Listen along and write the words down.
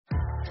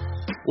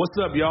What's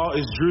up, y'all?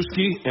 It's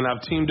Drewski, and I've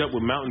teamed up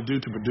with Mountain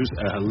Dew to produce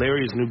a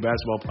hilarious new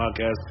basketball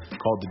podcast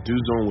called The Dew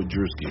Zone with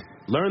Drewski.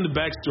 Learn the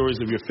backstories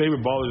of your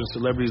favorite ballers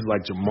and celebrities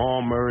like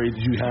Jamal Murray.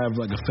 Did you have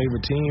like a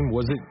favorite team?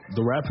 Was it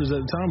the Raptors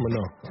at the time or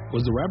no?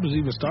 Was the Raptors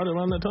even started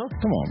around that time?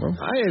 Come on, bro.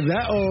 I ain't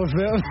that old,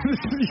 fam.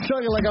 You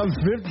talking like I'm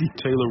 50.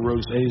 Taylor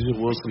Rooks, Asia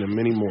Wilson, and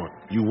many more.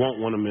 You won't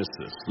want to miss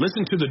this.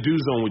 Listen to The Dew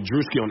Zone with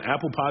Drewski on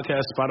Apple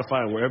Podcasts,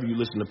 Spotify, and wherever you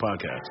listen to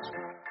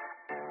podcasts.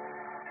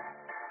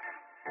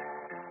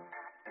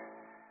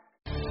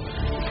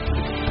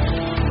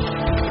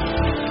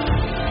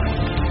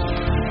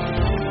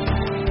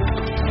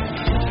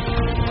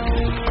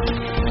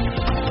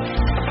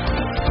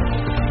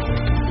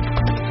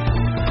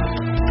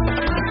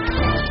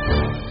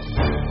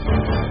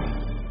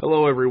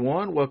 Hello,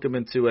 everyone. Welcome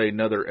into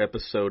another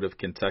episode of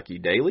Kentucky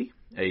Daily,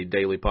 a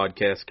daily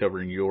podcast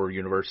covering your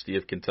University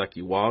of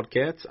Kentucky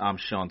Wildcats. I'm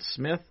Sean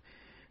Smith,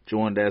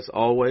 joined as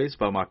always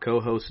by my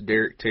co-host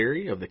Derek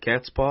Terry of the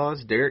Cats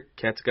Paws. Derek,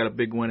 Cats got a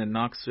big win in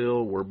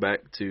Knoxville. We're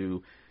back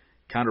to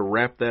kind of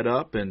wrap that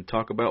up and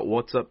talk about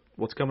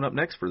what's coming up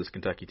next for this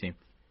Kentucky team.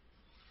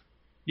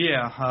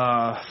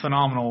 Yeah,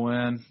 phenomenal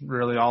win,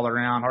 really all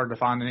around. Hard to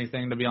find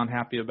anything to be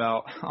unhappy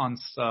about on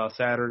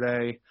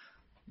Saturday.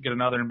 Get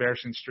another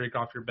embarrassing streak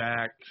off your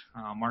back.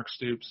 Mark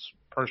Stoops,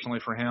 personally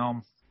for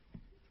him,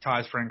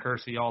 ties Frank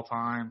Kersey all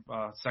time,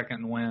 second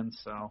in wins.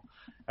 So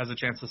has a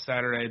chance this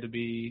Saturday to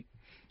be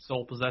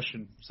sole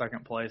possession,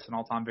 second place in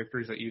all-time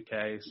victories at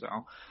UK. So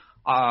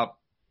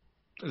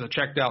as I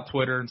checked out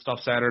Twitter and stuff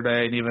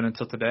Saturday and even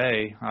until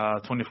today,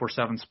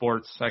 24/7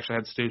 Sports actually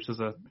had Stoops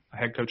as a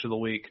head coach of the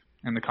week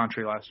in the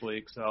country last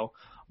week. So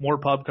more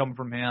pub coming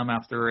from him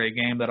after a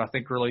game that I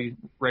think really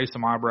raised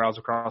some eyebrows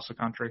across the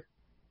country.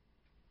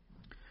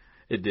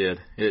 It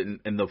did,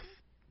 and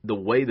the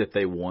way that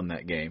they won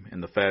that game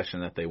and the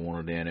fashion that they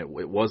won it in, it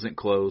wasn't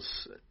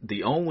close.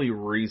 The only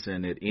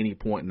reason at any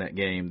point in that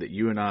game that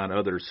you and I and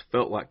others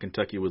felt like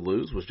Kentucky would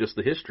lose was just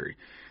the history.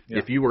 Yeah.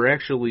 If you were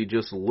actually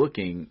just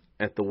looking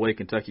at the way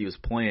Kentucky was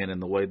playing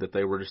and the way that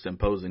they were just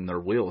imposing their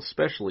will,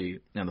 especially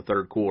in the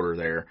third quarter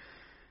there,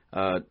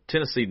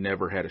 Tennessee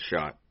never had a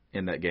shot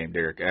in that game,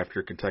 Derek,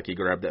 after Kentucky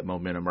grabbed that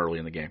momentum early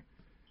in the game.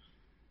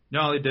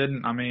 No, they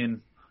didn't. I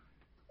mean,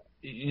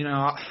 you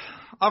know,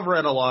 I've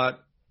read a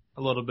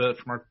little bit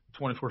from our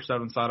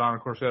 24/7 side on. Of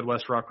course, we had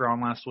Wes Rucker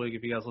on last week.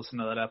 If you guys listened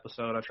to that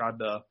episode,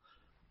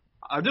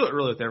 I do it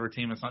really with every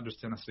team. It's not just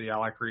Tennessee. I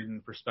like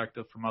reading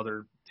perspective from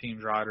other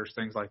teams, writers,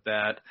 things like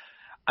that.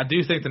 I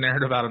do think the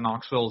narrative out of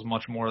Knoxville is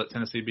much more that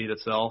Tennessee beat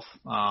itself.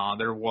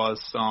 There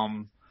was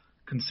some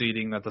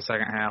conceding that the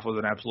second half was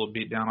an absolute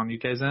beatdown on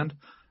UK's end.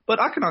 But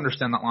I can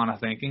understand that line of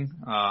thinking.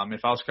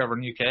 If I was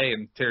covering UK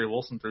and Terry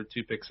Wilson threw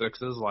 2 pick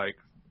sixes, like,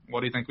 what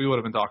do you think we would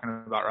have been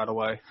talking about right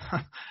away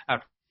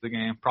after the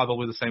game?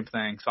 Probably the same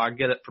thing. So I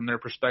get it from their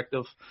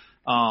perspective.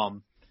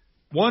 One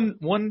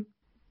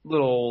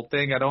little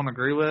thing I don't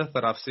agree with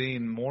that I've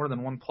seen more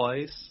than one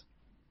place,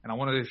 and I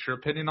wanted to get your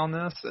opinion on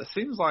this. It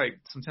seems like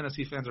some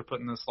Tennessee fans are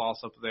putting this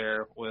loss up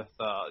there with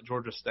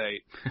Georgia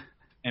State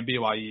and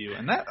BYU.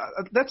 And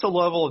that's a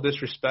level of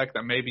disrespect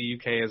that maybe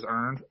UK has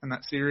earned in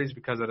that series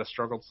because it has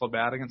struggled so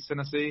bad against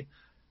Tennessee.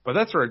 But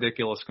that's a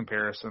ridiculous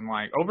comparison.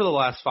 Like, over the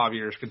last 5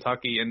 years,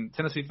 Kentucky, and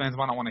Tennessee fans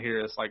might not want to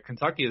hear this, like,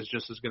 Kentucky is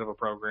just as good of a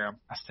program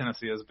as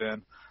Tennessee has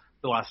been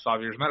the last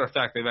 5 years. Matter of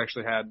fact, they've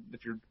actually had,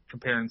 if you're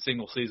comparing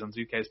single seasons,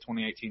 UK's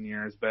 2018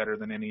 year is better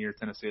than any year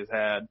Tennessee has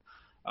had,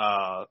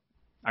 I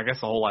guess,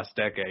 the whole last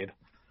decade.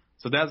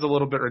 So that's a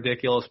little bit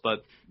ridiculous,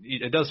 but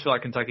it does feel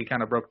like Kentucky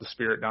kind of broke the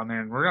spirit down there.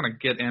 And we're going to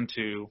get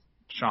into,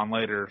 Sean,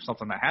 later,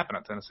 something that happened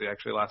at Tennessee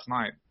actually last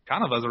night,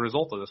 kind of as a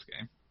result of this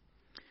game.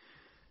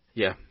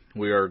 Yeah.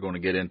 We are going to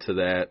get into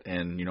that,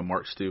 and, you know,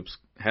 Mark Stoops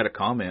had a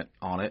comment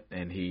on it,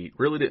 and he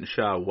really didn't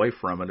shy away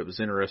from it. It was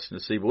interesting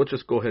to see, but let's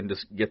just go ahead and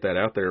just get that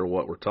out there,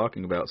 what we're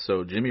talking about.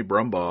 So Jimmy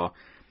Brumbaugh,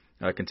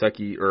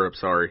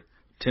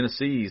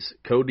 Tennessee's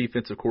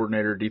co-defensive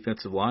coordinator,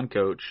 defensive line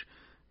coach,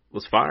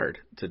 was fired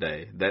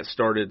today. That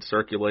started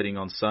circulating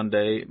on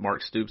Sunday.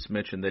 Mark Stoops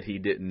mentioned that he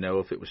didn't know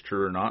if it was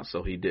true or not,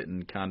 so he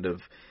didn't kind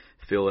of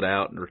fill it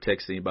out or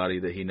text anybody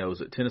that he knows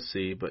at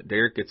Tennessee. But,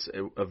 Derek, it's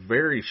a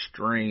very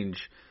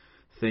strange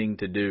thing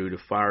to do to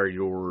fire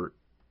your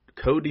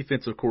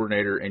co-defensive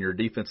coordinator and your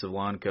defensive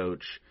line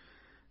coach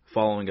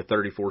following a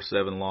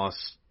 34-7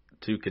 loss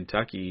to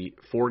Kentucky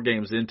 4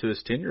 games into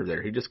his tenure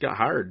there. He just got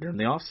hired during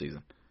the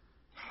offseason.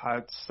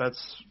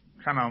 That's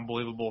kind of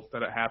unbelievable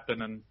that it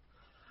happened, and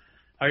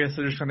I guess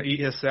they're just going to eat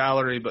his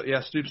salary. But,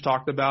 yeah, Stoops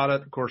talked about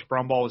it. Of course,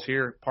 Brumbaugh was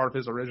here, part of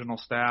his original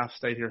staff,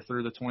 stayed here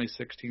through the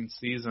 2016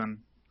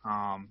 season.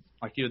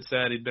 Like you had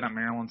said, he'd been at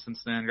Maryland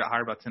since then, got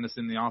hired by Tennessee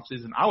in the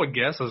offseason. I would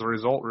guess as a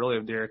result, really,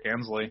 of Derek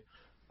Ansley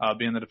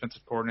being the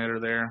defensive coordinator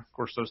there. Of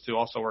course, those two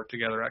also worked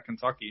together at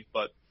Kentucky.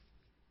 But,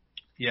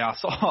 yeah, I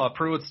saw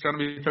Pruitt's going to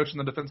be coaching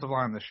the defensive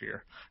line this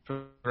year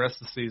for the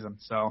rest of the season.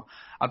 So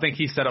I think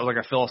he said it was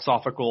like a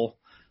philosophical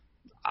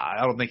 –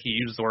 I don't think he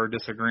used the word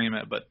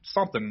disagreement, but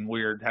something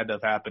weird had to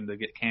have happened to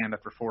get canned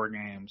after 4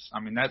 games.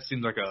 I mean, that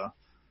seems like a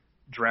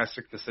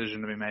drastic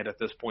decision to be made at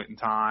this point in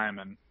time.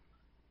 And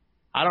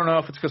I don't know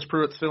if it's because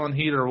Pruitt's feeling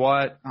heat or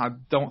what. I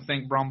don't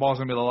think Brumball's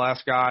going to be the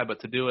last guy, but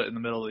to do it in the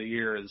middle of the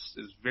year is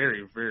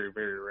very, very,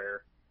 very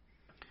rare.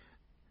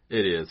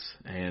 It is,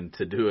 and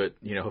to do it,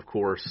 of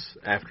course,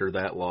 after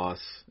that loss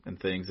and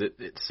things,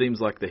 it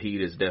seems like the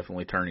heat is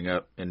definitely turning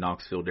up in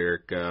Knoxville,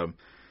 Derek.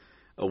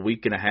 A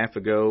week and a half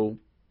ago,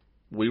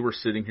 we were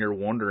sitting here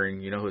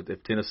wondering,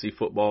 if Tennessee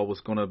football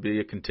was going to be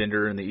a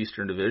contender in the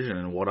Eastern Division,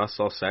 and what I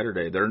saw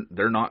Saturday,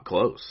 they're not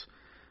close.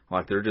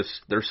 Like they're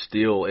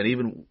still,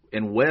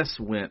 and Wes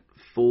went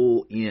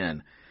full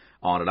in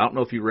on it. I don't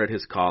know if you read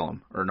his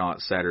column or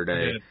not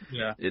Saturday.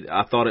 Yeah.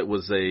 I thought it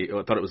was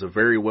a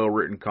very well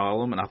written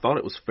column, and I thought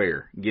it was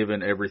fair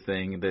given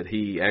everything that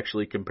he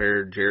actually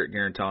compared Jarrett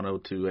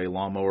Garantano to a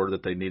lawnmower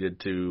that they needed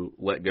to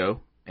let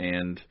go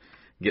and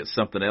get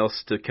something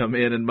else to come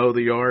in and mow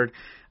the yard.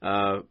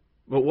 But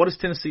what does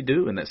Tennessee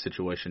do in that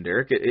situation,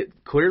 Derek?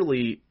 It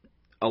clearly,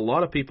 a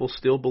lot of people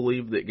still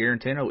believe that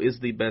Garantano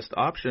is the best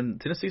option.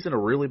 Tennessee's in a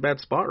really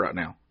bad spot right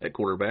now at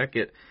quarterback.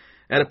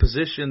 At a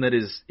position that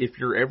is, if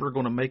you're ever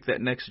going to make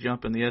that next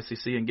jump in the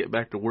SEC and get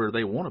back to where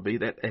they want to be,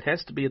 that it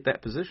has to be at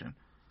that position.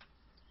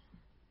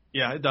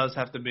 Yeah, it does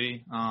have to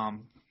be.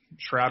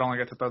 Stroud only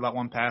got to throw that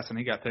one pass, and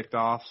he got picked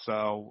off.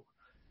 So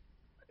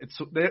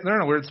they're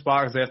in a weird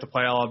spot because they have to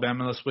play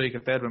Alabama this week.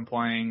 If they had been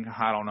playing,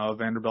 I don't know,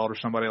 Vanderbilt or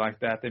somebody like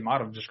that, they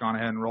might have just gone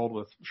ahead and rolled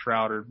with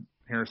Stroud or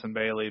Harrison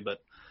Bailey. But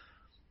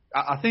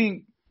I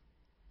think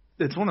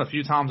it's one of the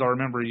few times I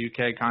remember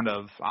UK kind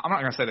of – I'm not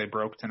going to say they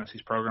broke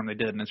Tennessee's program. They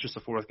didn't. It's just the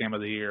fourth game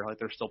of the year. Like,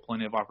 there's still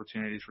plenty of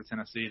opportunities for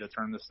Tennessee to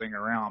turn this thing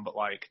around. But,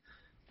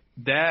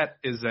 that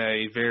is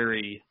a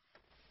very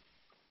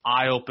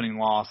eye-opening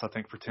loss, I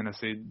think, for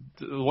Tennessee,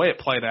 the way it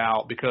played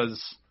out.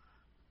 Because,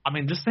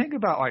 just think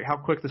about, how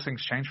quick this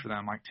thing's changed for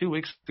them. 2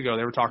 weeks ago,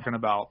 they were talking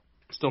about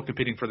still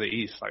competing for the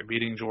East,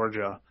 beating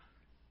Georgia.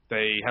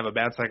 They have a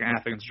bad second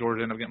half against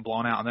Georgia, end up getting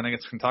blown out. And then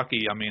against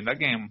Kentucky, that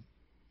game –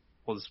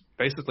 was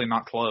basically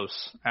not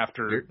close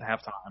after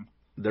halftime.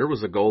 There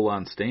was a goal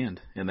line stand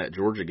in that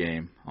Georgia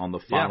game on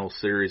the final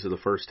series of the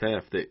first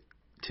half that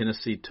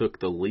Tennessee took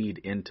the lead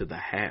into the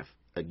half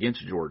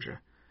against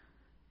Georgia,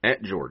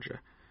 at Georgia.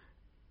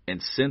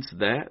 And since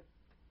that,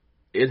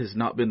 it has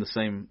not been the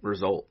same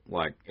result,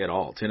 at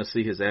all.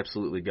 Tennessee has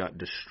absolutely got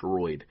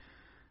destroyed.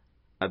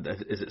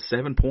 Is it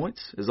 7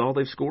 points is all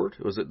they've scored?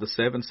 Was it the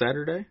 7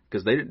 Saturday?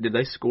 Because did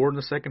they score in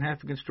the second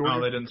half against Georgia?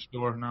 No, they didn't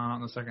score. No, not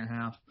in the second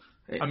half.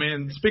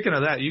 Speaking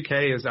of that,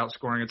 UK is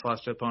outscoring its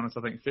last two opponents,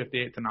 I think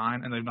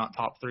 58-9, and they've not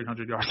topped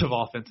 300 yards of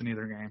offense in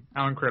either game.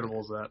 How incredible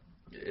is that?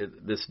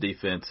 This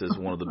defense is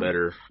one of the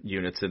better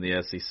units in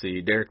the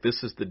SEC. Derek,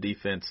 this is the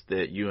defense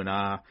that you and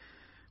I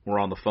were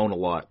on the phone a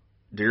lot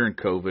during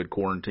COVID,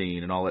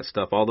 quarantine, and all that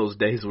stuff. All those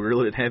days we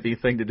really didn't have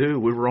anything to do.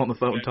 We were on the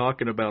phone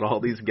talking about all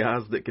these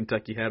guys that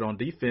Kentucky had on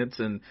defense.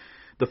 And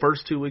the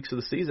first 2 weeks of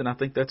the season, I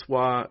think that's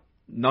why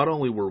not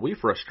only were we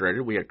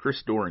frustrated, we had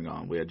Chris Doering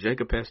on, we had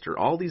Jacob Hester.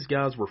 All these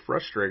guys were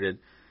frustrated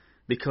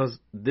because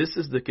this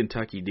is the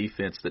Kentucky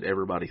defense that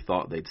everybody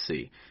thought they'd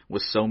see,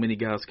 with so many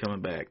guys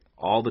coming back,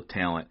 all the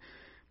talent.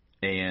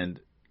 And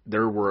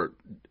there were,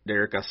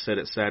 Derek, I said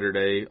it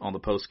Saturday on the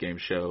postgame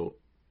show,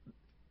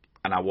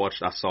 and I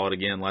saw it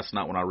again last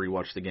night when I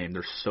rewatched the game.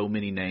 There's so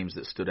many names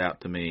that stood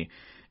out to me,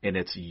 and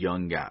it's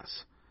young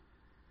guys.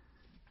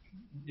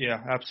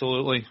 Yeah,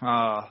 absolutely.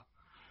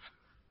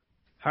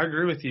 I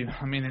agree with you.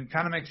 It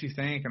kind of makes you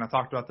think, and I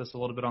talked about this a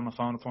little bit on the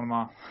phone with one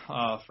of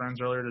my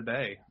friends earlier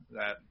today,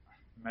 that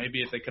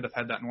maybe if they could have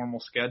had that normal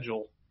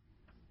schedule,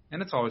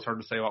 and it's always hard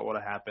to say what would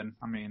have happened.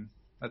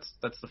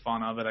 That's the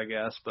fun of it, I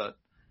guess. But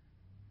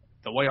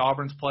the way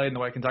Auburn's played and the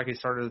way Kentucky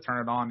started to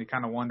turn it on, you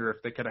kind of wonder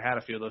if they could have had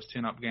a few of those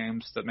tune-up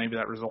games, that maybe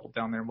that result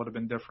down there would have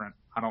been different.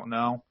 I don't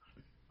know.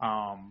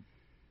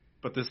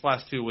 But this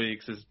last 2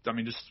 weeks is,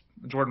 just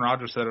Jordan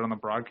Rogers said it on the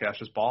broadcast,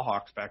 just ball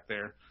hawks back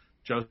there.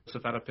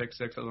 Joseph had a pick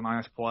six. That was a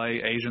nice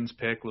play. Asian's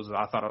pick was,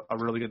 I thought, a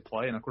really good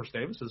play. And, of course,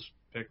 Davis's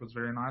pick was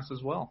very nice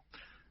as well.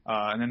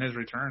 And then his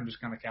return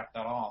just kind of capped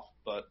that off.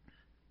 But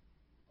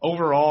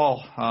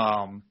overall,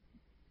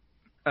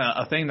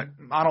 a thing that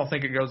I don't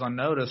think it goes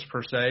unnoticed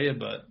per se,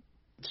 but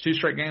it's 2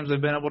 straight games they've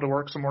been able to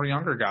work some more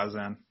younger guys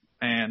in.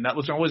 And that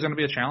was always going to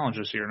be a challenge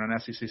this year in an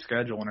SEC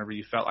schedule whenever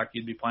you felt like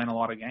you'd be playing a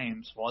lot of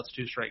games. Well, it's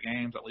 2 straight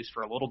games, at least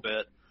for a little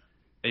bit.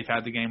 They've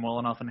had the game well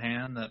enough in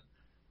hand that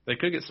they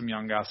could get some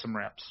young guys some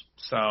reps.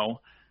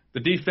 So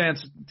the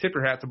defense, tip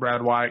your hat to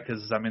Brad White,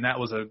 because, that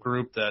was a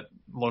group that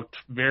looked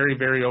very,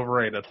 very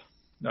overrated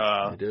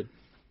They did.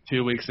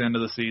 2 weeks into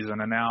the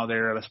season, and now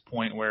they're at this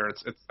point where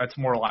it's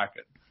more like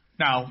it.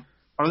 Now,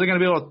 are they going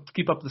to be able to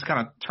keep up this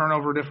kind of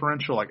turnover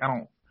differential? I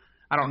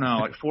don't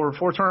know.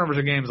 Four turnovers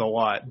a game is a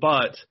lot,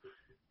 but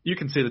you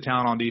can see the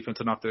talent on defense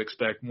enough to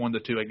expect 1 to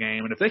 2 a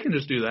game. And if they can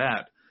just do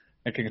that,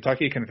 and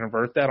Kentucky can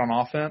convert that on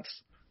offense,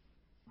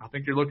 I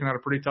think you're looking at a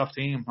pretty tough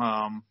team.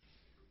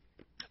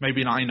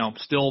 Maybe not,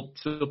 still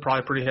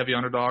probably pretty heavy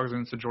underdogs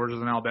against the Georgias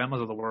and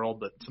Alabamas of the world,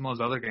 but some of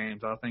those other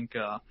games, I think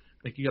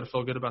you got to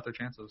feel good about their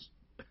chances.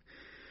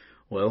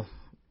 Well,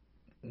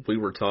 we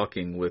were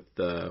talking with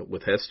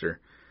Hester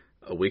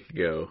a week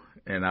ago,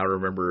 and I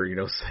remember,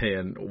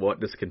 saying, "What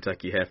does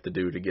Kentucky have to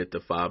do to get to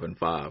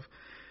 5-5?"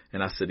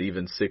 And I said,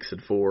 "Even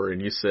 6-4,"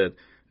 and you said,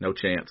 "No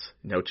chance,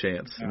 no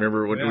chance." Yeah.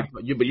 Remember when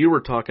you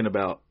were talking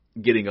about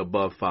getting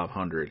above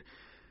 500.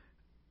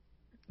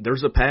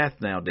 There's a path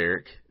now,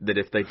 Derek, that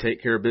if they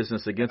take care of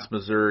business against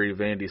Missouri,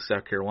 Vandy,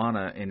 South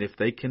Carolina, and if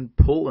they can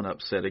pull an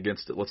upset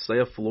against it, let's say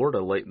a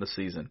Florida late in the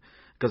season,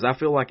 because I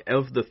feel like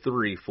of the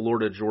three,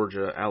 Florida,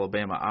 Georgia,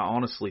 Alabama, I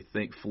honestly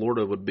think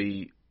Florida would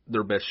be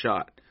their best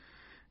shot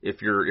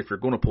if you're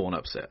going to pull an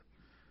upset.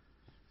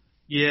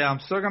 Yeah, I'm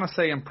still going to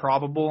say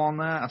improbable on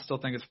that. I still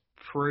think it's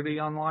pretty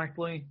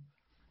unlikely.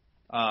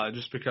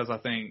 Just because I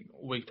think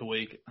week to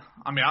week,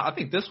 I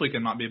think this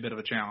weekend might be a bit of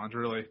a challenge,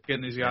 really.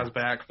 Getting these guys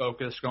back,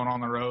 focused, going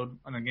on the road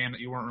in a game that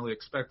you weren't really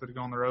expected to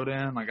go on the road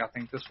in. I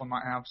think this one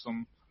might have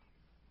some,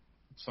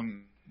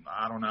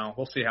 I don't know.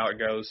 We'll see how it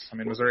goes.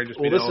 Missouri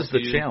just beat LSU. This is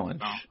the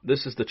challenge. So.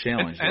 This is the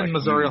challenge. And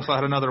Missouri also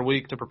had another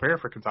week to prepare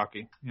for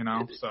Kentucky,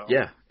 so.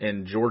 Yeah,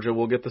 and Georgia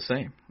will get the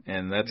same.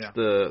 And that's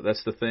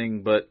the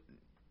thing. But,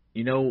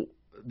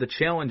 the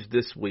challenge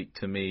this week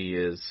to me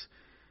is,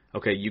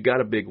 okay, you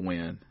got a big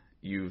win.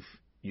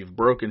 You've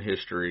broken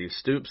history.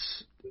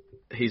 Stoops,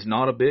 he's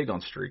not a big on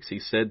streaks. He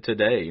said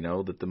today,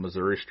 that the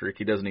Missouri streak,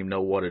 he doesn't even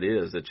know what it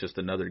is. It's just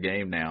another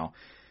game now.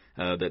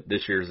 That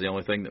this year is the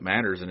only thing that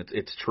matters, and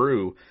it's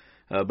true.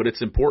 But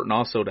it's important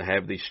also to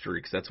have these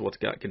streaks. That's what's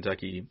got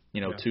Kentucky,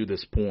 to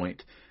this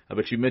point.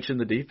 But you mentioned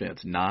the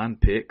defense, 9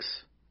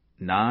 picks.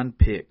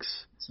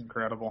 It's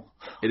incredible.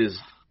 It is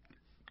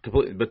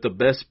completely. But the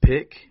best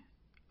pick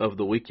of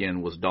the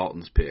weekend was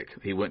Dalton's pick.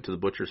 He went to the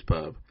Butcher's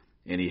Pub.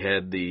 And he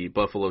had the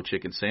buffalo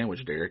chicken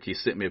sandwich, Derek. He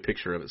sent me a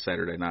picture of it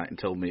Saturday night and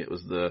told me it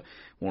was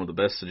one of the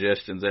best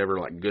suggestions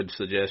ever, good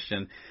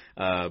suggestion.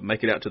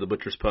 Make it out to the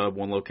Butcher's Pub,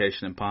 one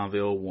location in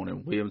Pineville, one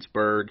in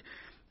Williamsburg.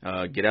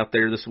 Get out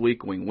there this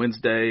week, Wing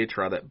Wednesday.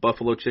 Try that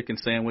buffalo chicken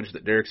sandwich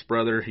that Derek's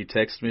brother, he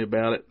texted me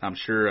about it. I'm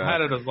sure. I had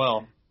it as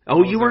well.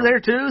 Oh, you were there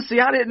too? See,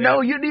 I didn't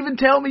know. You didn't even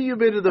tell me you've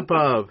been to the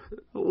pub.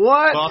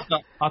 What? Well,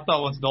 I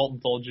thought once Dalton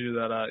told you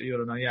that you would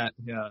have known. Yeah.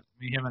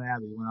 Me, him, and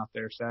Abby went out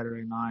there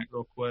Saturday night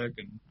real quick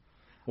and.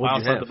 I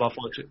also had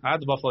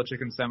the buffalo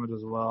chicken sandwich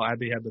as well.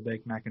 Abby had the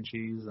baked mac and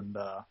cheese and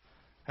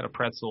had a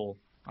pretzel.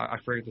 I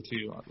forget the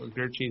two. It was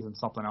beer cheese and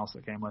something else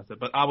that came with it.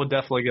 But I would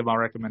definitely give my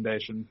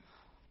recommendation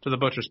to the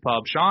Butcher's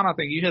Pub. Sean, I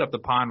think you hit up the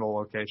Pineville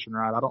location,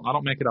 right? I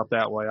don't make it up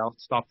that way. I'll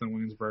stop in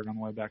Williamsburg on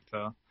the way back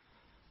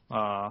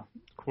to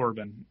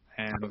Corbin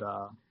and.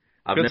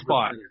 Good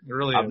spot. It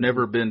really I've is.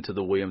 never been to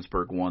the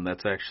Williamsburg one.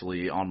 That's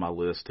actually on my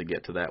list to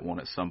get to that one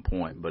at some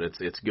point. But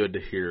it's good to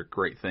hear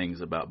great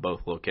things about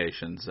both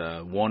locations.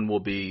 One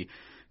will be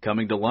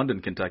coming to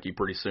London, Kentucky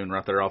pretty soon,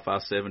 right there off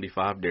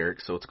I-75,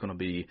 Derek. So it's going to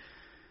be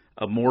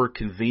a more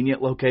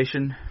convenient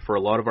location for a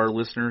lot of our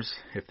listeners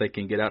if they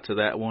can get out to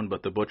that one.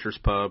 But the Butcher's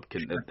Pub,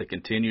 they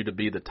continue to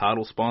be the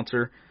title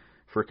sponsor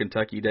for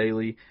Kentucky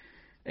Daily.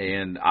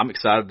 And I'm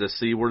excited to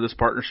see where this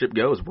partnership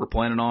goes. We're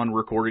planning on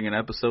recording an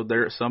episode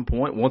there at some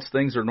point. Once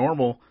things are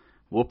normal,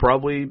 we'll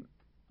probably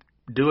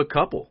do a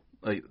couple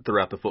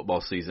throughout the football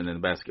season and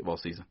the basketball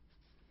season.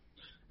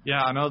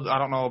 Yeah, I know. I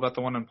don't know about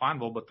the one in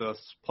Pineville, but this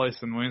place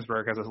in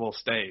Williamsburg has a little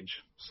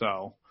stage.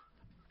 So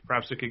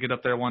perhaps we could get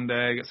up there one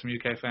day, get some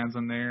UK fans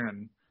in there,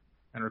 and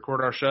record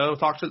our show.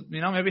 Talk to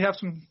maybe have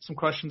some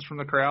questions from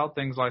the crowd,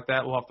 things like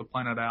that. We'll have to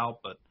plan it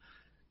out, but.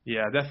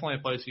 Yeah, definitely a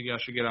place you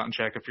guys should get out and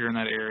check if you're in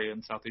that area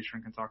in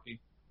southeastern Kentucky.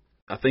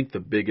 I think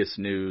the biggest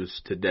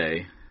news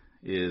today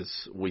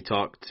is we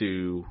talked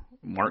to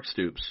Mark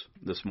Stoops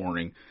this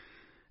morning,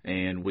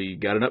 and we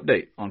got an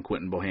update on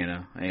Quinton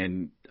Bohanna.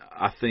 And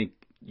I think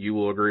you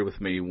will agree with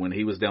me, when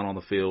he was down on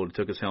the field,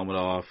 took his helmet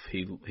off,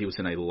 he was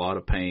in a lot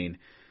of pain.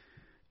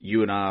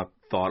 You and I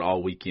thought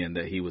all weekend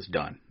that he was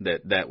done,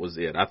 that was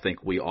it. I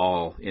think we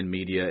all in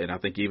media, and I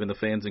think even the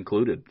fans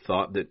included,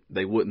 thought that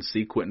they wouldn't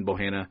see Quinton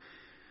Bohanna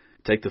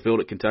take the field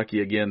at Kentucky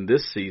again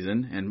this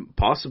season, and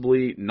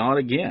possibly not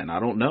again. I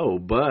don't know,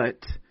 but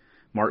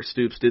Mark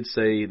Stoops did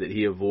say that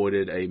he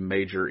avoided a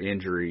major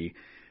injury,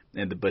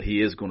 but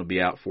he is going to be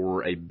out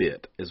for a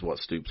bit, is what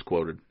Stoops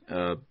quoted.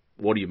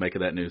 What do you make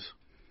of that news?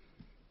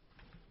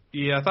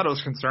 Yeah, I thought it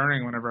was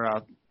concerning whenever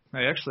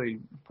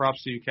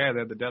props to UK, they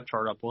had the depth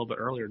chart up a little bit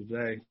earlier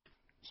today,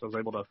 so I was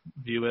able to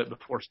view it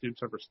before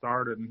Stoops ever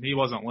started, and he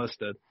wasn't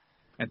listed.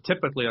 And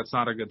typically that's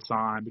not a good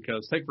sign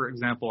because, take, for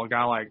example, a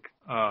guy like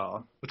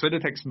which they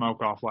did take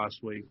Smoke off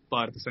last week,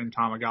 but at the same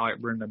time, a guy like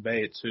Brendan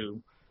Bates,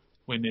 who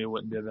we knew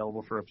wouldn't be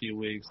available for a few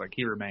weeks,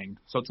 he remained.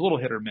 So it's a little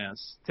hit or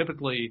miss.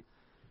 Typically,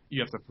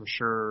 you have to for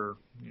sure,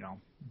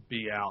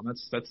 be out. And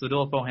that's the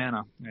deal with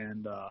Bohanna.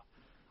 And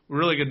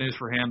really good news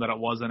for him that it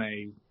wasn't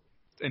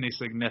any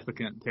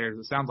significant tears.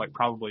 It sounds like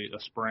probably a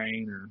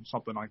sprain or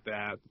something like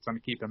that. It's going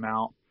to keep him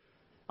out.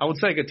 I would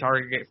say a good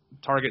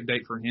target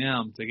date for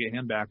him to get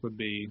him back would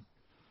be,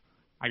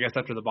 I guess,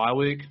 after the bye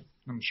week.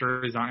 I'm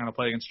sure he's not going to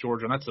play against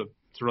Georgia, and it's a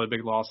really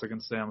big loss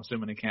against them,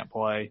 assuming he can't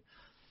play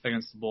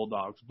against the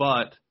Bulldogs.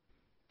 But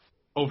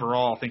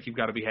overall, I think you've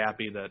got to be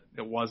happy that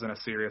it wasn't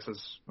as serious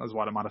as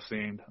what it might have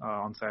seemed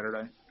on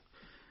Saturday.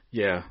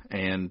 Yeah,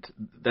 and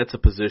that's a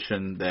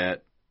position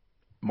that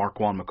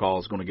Marquand McCall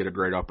is going to get a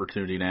great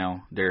opportunity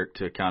now, Derek,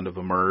 to kind of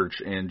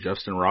emerge, and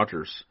Justin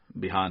Rogers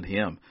behind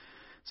him.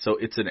 So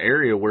it's an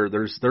area where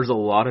there's a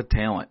lot of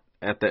talent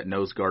at that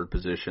nose guard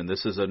position.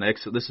 This is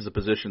a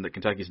position that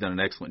Kentucky's done an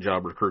excellent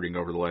job recruiting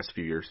over the last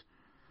few years.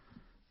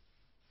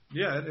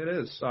 Yeah, it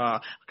is. I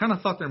kind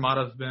of thought there might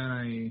have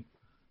been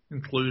a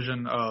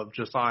inclusion of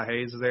Josiah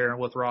Hayes there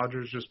with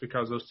Rogers, just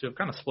because those two have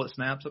kind of split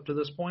snaps up to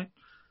this point.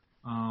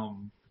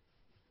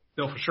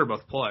 They'll for sure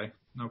both play,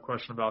 no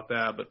question about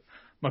that. But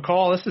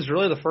McCall, this is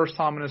really the first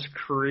time in his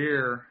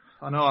career.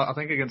 I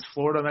think against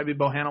Florida, maybe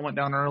Bohanna went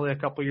down early a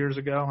couple years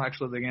ago.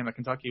 Actually, the game that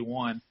Kentucky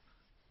won,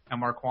 and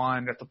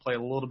Marquand got to play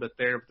a little bit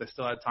there, but they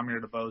still had Tamir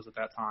DeBose at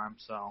that time.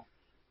 So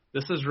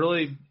this is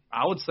really,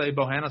 I would say,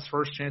 Bohanna's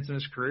first chance in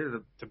his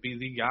career to be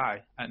the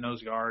guy at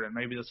nose guard, and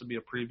maybe this will be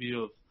a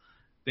preview of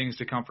things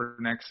to come for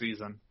next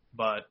season.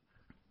 But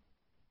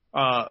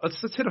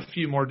let's hit a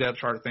few more depth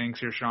chart things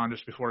here, Sean,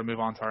 just before we move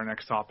on to our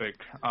next topic.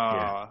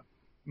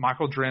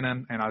 Michael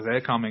Drennan and Isaiah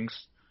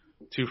Cummings,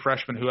 two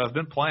freshmen who have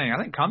been playing. I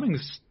think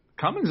Cummings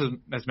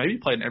has maybe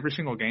played in every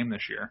single game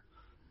this year.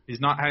 He's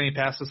not had any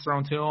passes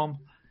thrown to him.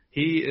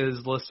 He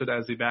is listed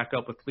as the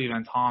backup with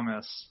Cleveland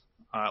Thomas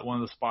at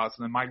one of the spots.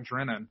 And then Mike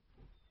Drennan,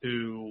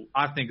 who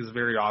I think is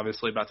very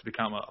obviously about to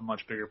become a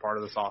much bigger part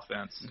of this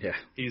offense. Yeah.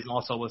 He's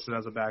also listed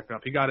as a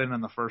backup. He got in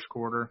the first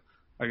quarter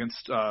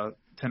against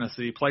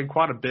Tennessee, played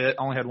quite a bit,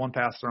 only had one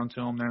pass thrown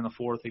to him there in the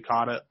fourth. He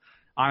caught it.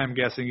 I am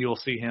guessing you'll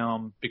see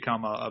him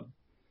become a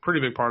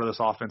pretty big part of this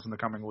offense in the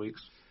coming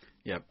weeks.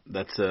 Yep,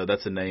 that's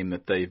a name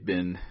that they've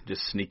been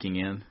just sneaking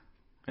in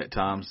at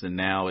times, and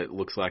now it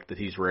looks like that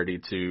he's ready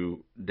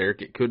to.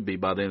 Derek, it could be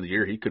by the end of the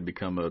year he could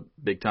become a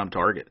big time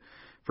target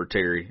for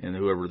Terry and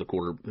whoever the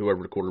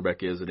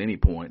quarterback is at any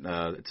point.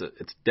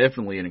 It's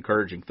definitely an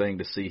encouraging thing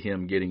to see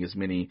him getting as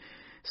many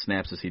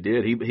snaps as he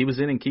did. He was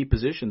in key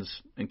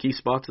positions and key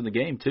spots in the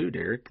game too,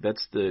 Derek.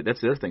 That's the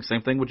other thing.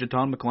 Same thing with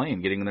Jaton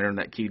McClain getting there in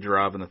that key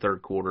drive in the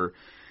third quarter.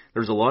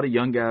 There's a lot of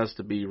young guys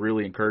to be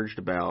really encouraged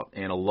about,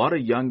 and a lot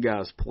of young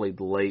guys played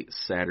late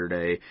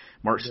Saturday.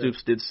 Mark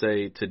Stoops did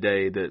say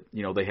today that,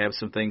 they have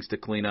some things to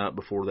clean up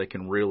before they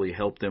can really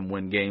help them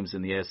win games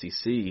in the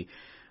SEC.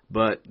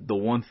 But the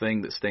one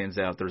thing that stands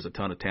out, there's a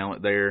ton of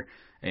talent there,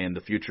 and the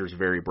future is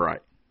very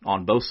bright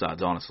on both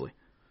sides, honestly.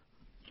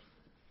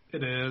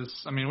 It is.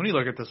 I mean, when you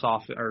look at this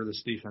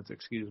defense,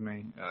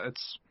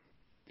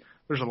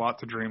 there's a lot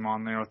to dream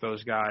on there with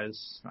those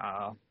guys.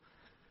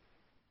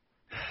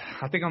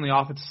 I think on the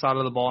offensive side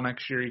of the ball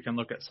next year, you can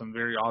look at some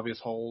very obvious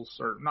holes,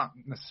 or not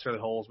necessarily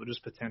holes, but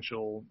just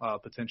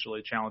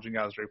potentially challenging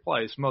guys to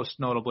replace, most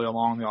notably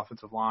along the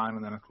offensive line.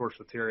 And then, of course,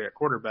 with Terry at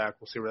quarterback,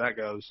 we'll see where that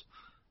goes.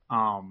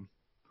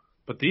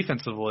 But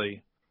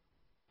defensively,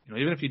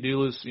 even if you do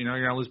lose, you're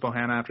going to lose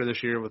Bohanna after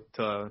this year with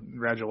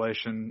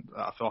graduation.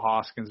 Phil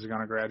Hoskins is going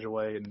to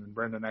graduate, and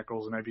Brendan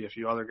Eccles and maybe a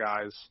few other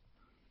guys.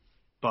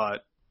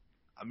 But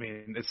I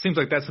mean, it seems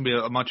like that's going to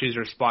be a much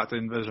easier spot to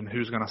envision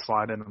who's going to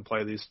slide in and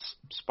play these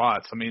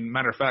spots. I mean,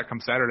 matter of fact, come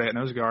Saturday at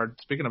nose guard,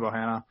 speaking of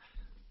Bohanna,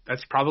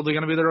 that's probably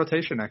going to be the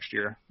rotation next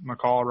year.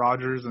 McCall,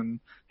 Rogers, and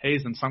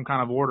Hayes in some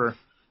kind of order.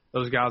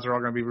 Those guys are all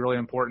going to be really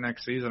important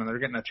next season, and they're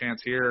getting a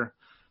chance here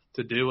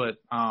to do it.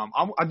 I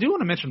do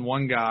want to mention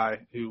one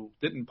guy who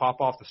didn't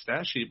pop off the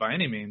stat sheet by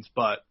any means,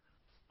 but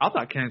I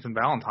thought Carrington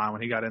Valentine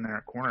when he got in there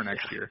at corner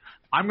next year.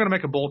 I'm going to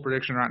make a bold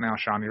prediction right now,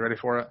 Sean. You ready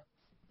for it?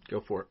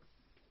 Go for it.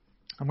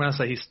 I'm going to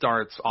say he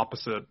starts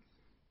opposite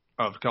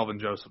of Kelvin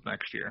Joseph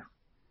next year.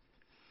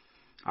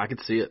 I could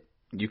see it.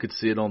 You could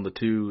see it on the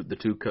two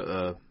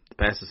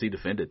passes he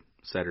defended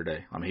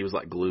Saturday. I mean, he was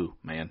like glue,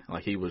 man.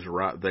 Like, he was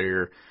right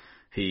there.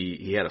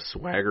 He had a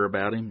swagger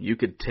about him. You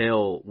could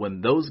tell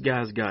when those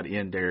guys got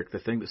in, Derek, the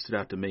thing that stood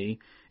out to me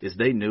is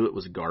they knew it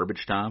was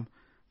garbage time,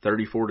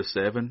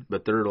 34-7,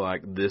 but they're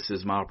like, this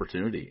is my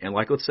opportunity. And,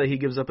 like, let's say he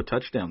gives up a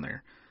touchdown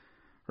there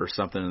or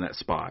something in that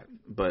spot.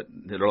 But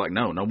they're like,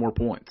 no more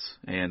points.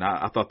 And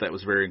I thought that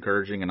was very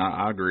encouraging, and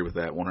I agree with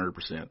that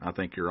 100%. I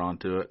think you're on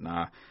to it, and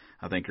I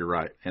think you're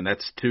right. And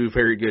that's two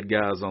very good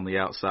guys on the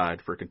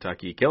outside for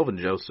Kentucky. Kelvin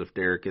Joseph,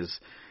 Derek, is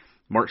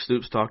Mark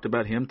Stoops talked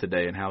about him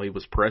today and how he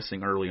was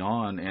pressing early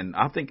on, and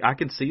I think I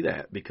can see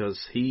that because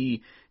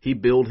he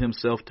built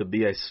himself to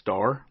be a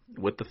star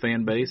with the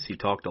fan base. He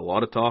talked a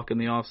lot of talk in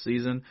the off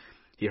season.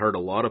 He heard a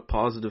lot of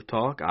positive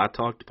talk. I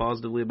talked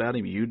positively about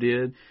him. You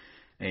did.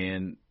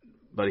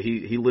 But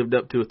he lived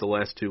up to it the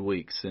last 2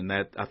 weeks, and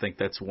that I think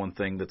that's one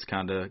thing that's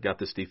kind of got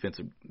this defense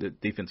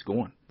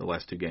going the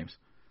last two games.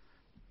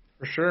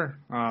 For sure.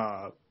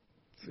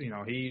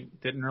 He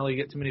didn't really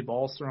get too many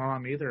balls thrown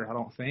on him either, I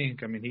don't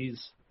think. I mean,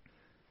 he's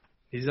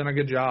done a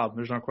good job.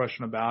 There's no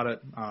question about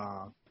it.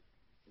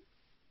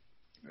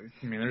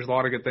 There's a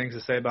lot of good things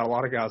to say about a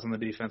lot of guys on the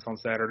defense on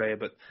Saturday,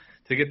 but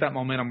to get that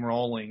momentum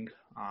rolling,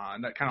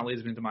 and that kind of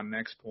leads me to my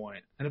next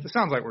point. And if it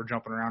sounds like we're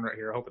jumping around right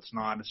here, I hope it's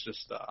not. It's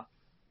just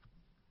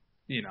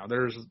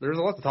there's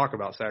a lot to talk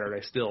about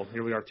Saturday still.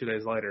 Here we are 2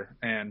 days later.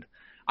 And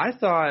I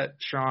thought,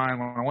 Sean,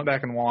 when I went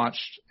back and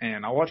watched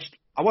a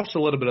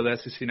little bit of the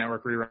SEC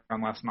Network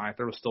rerun last night.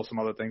 There was still some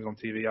other things on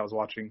TV. I was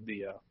watching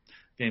the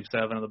Game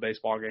 7 of the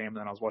baseball game, and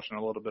then I was watching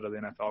a little bit of the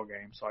NFL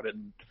game, so I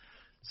didn't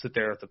sit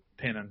there with a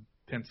pen and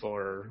pencil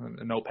or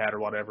a notepad or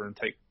whatever and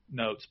take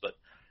notes. But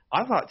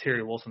I thought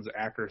Terry Wilson's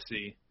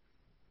accuracy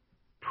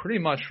pretty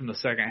much from the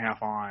second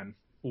half on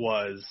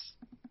was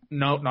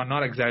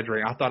not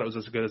exaggerating. I thought it was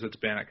as good as it's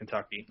been at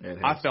Kentucky.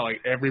 I felt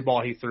like every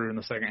ball he threw in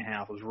the second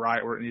half was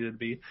right where it needed to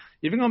be.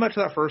 Even going back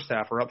to that first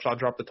half where Upshaw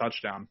dropped the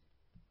touchdown,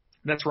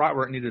 that's right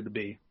where it needed to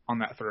be on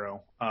that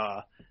throw.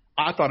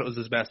 I thought it was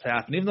his best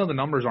half. And even though the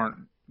numbers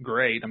aren't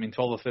great, I mean,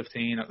 12 of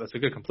 15, that's a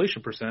good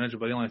completion percentage,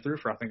 but he only threw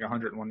for, I think,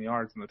 101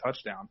 yards in the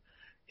touchdown.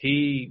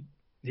 He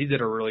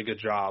did a really good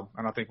job,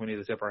 and I think we need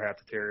to tip our hat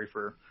to Terry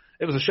for –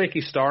 it was a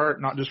shaky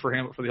start, not just for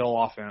him but for the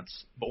whole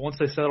offense. But once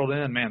they settled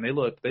in, man, they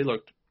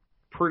looked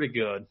pretty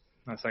good in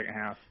that second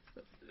half.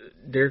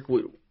 Derek,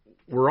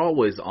 we're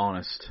always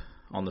honest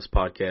on this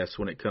podcast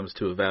when it comes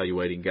to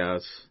evaluating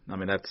guys. I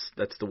mean,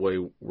 that's the way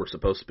we're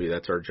supposed to be.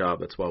 That's our job.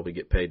 That's why we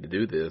get paid to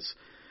do this.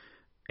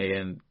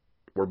 And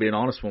we're being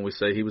honest when we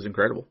say he was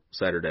incredible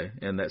Saturday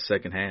in that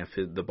second half.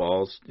 The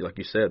balls, like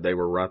you said, they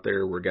were right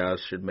there where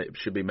guys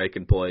should be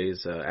making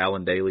plays.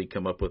 Allen Daly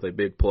come up with a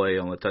big play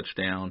on the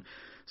touchdown.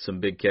 Some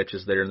big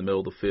catches there in the middle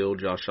of the field.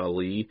 Josh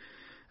Ali,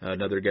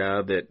 another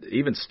guy that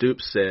even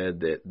Stoops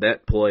said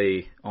that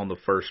play on the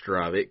first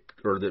drive,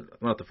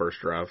 not the first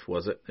drive,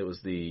 was it? It was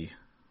the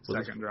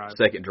second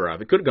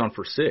drive. It could have gone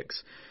for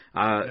 6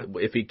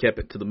 if he kept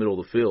it to the middle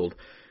of the field.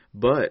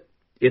 But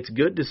it's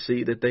good to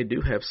see that they do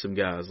have some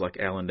guys like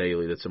Allen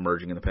Daly that's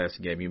emerging in the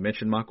passing game. You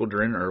mentioned Michael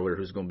Drennan earlier,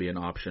 who's going to be an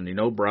option. You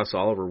know Bryce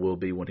Oliver will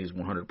be when he's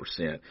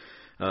 100%.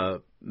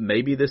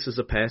 Maybe this is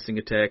a passing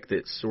attack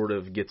that sort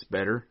of gets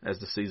better as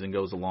the season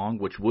goes along,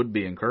 which would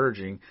be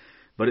encouraging.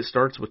 But it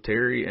starts with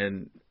Terry.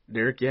 And,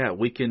 Derek, yeah,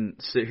 we can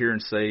sit here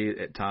and say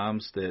at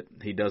times that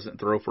he doesn't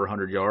throw for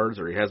 100 yards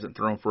or he hasn't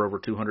thrown for over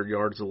 200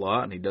 yards a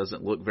lot and he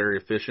doesn't look very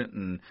efficient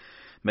and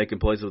making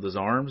plays with his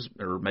arms,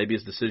 or maybe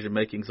his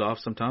decision-making's off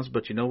sometimes.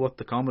 But you know what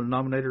the common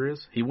denominator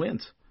is? He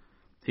wins.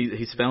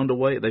 He's found a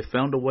way. They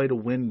found a way to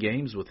win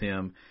games with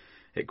him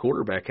at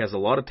quarterback. Has a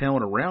lot of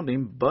talent around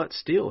him, but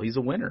still, he's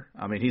a winner.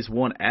 I mean, he's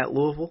won at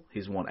Louisville.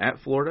 He's won at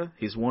Florida.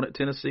 He's won at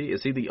Tennessee.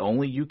 Is he the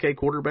only UK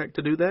quarterback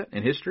to do that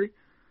in history?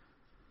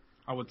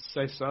 I would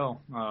say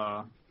so.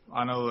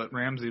 I know that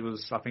Ramsey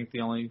was, I think, the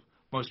only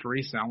most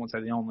recent. I won't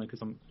say the only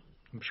because I'm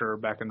sure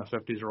back in the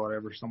 50s or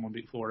whatever, someone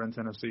beat Florida and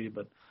Tennessee,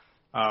 but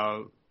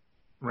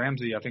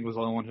Ramsey, I think, was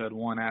the only one who had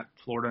won at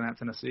Florida and at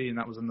Tennessee, and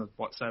that was in the,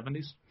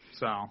 70s?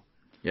 So,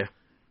 yeah.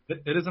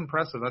 It is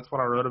impressive. That's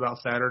what I wrote about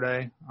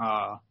Saturday.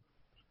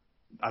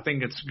 I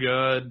think it's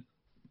good.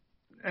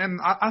 And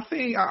I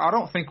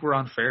don't think we're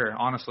unfair,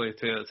 honestly,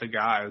 to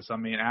guys. I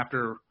mean,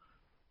 after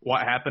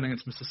what happened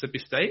against Mississippi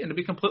State, and to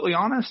be completely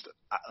honest,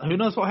 who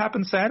knows what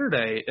happens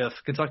Saturday if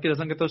Kentucky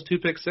doesn't get those 2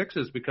 pick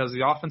sixes, because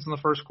the offense in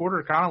the first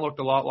quarter kind of looked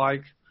a lot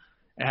like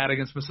it had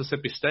against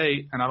Mississippi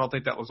State, and I don't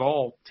think that was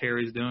all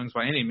Terry's doings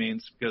by any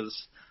means,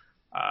 because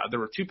there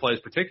were 2 plays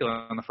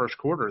particularly in the first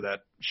quarter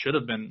that should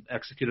have been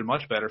executed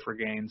much better for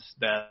gains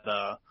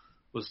that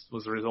was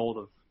the result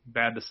of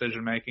bad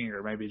decision making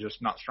or maybe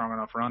just not strong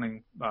enough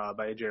running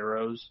by A.J.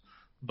 Rose.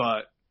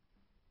 But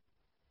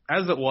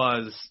as it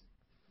was,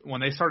 when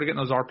they started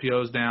getting those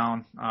RPOs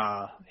down,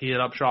 he hit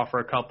Upshaw for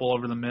a couple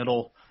over the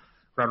middle.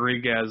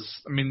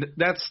 Rodriguez, I mean,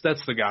 that's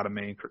the guy to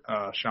me,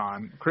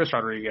 Sean. Chris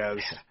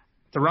Rodriguez.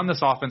 To run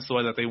this offense the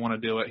way that they want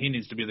to do it, he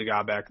needs to be the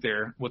guy back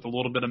there with a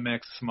little bit of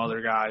mix of some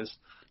other guys.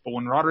 But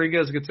when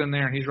Rodriguez gets in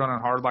there and he's running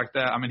hard like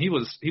that, I mean, he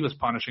was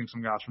punishing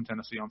some guys from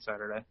Tennessee on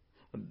Saturday.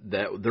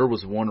 There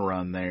was one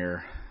run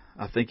there,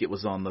 I think it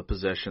was on the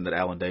possession that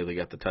Allen Daly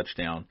got the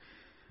touchdown,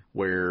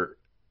 where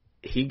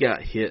he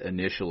got hit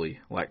initially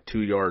like 2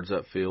 yards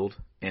upfield,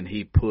 and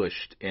he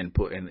pushed and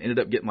ended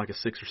up getting like a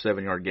 6 or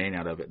 7 yard gain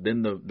out of it.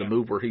 Then the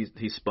move where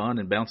he spun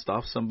and bounced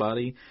off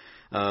somebody,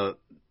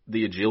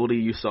 the agility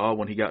you saw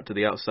when he got to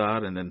the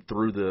outside and then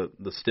threw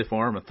the stiff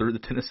arm and threw the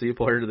Tennessee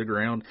player to the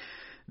ground.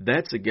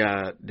 That's a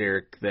guy,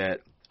 Derek,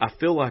 that I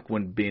feel like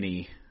when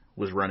Benny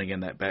was running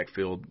in that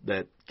backfield,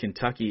 that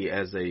Kentucky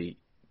as a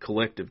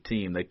collective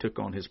team, they took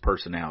on his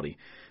personality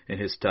and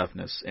his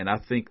toughness. And I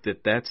think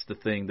that that's the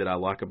thing that I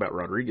like about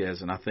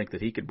Rodriguez, and I think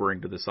that he could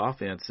bring to this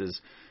offense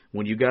is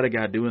when you got a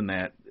guy doing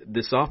that,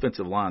 this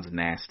offensive line's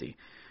nasty.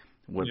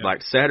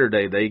 Like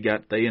Saturday,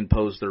 they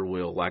imposed their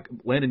will. Like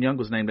Landon Young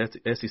was named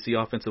SEC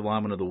Offensive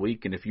Lineman of the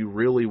Week, and if you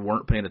really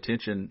weren't paying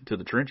attention to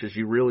the trenches,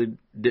 you really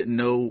didn't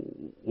know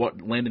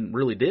what Landon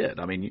really did.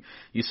 I mean,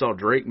 you saw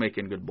Drake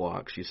making good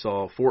blocks. You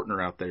saw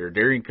Fortner out there.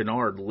 Darian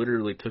Kennard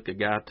literally took a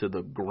guy to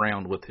the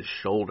ground with his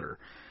shoulder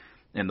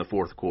in the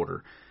fourth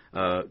quarter.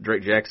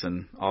 Drake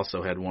Jackson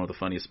also had one of the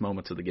funniest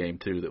moments of the game,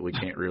 too, that we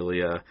can't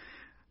really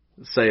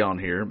say on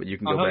here, but you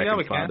can go back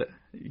and find it.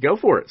 Go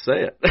for it.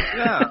 Say it.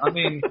 Yeah, I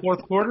mean,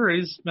 fourth quarter,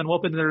 he's been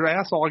whooping their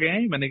ass all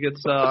game, and he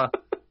gets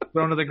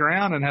thrown to the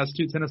ground and has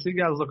 2 Tennessee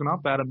guys looking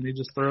up at him, and he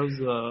just throws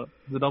the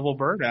double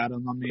bird at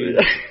him. I mean,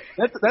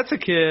 that's a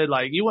kid,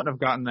 like, you wouldn't have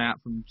gotten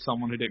that from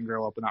someone who didn't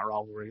grow up in that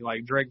rivalry.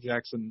 Like, Drake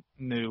Jackson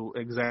knew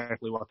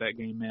exactly what that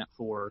game meant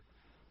for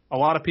a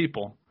lot of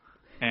people.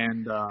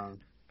 And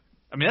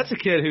I mean, that's a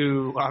kid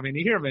who, I mean,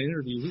 you hear him in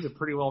interviews, he's a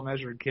pretty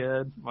well-measured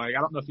kid. Like,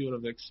 I don't know if you would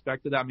have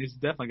expected that. I mean, he's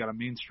definitely got a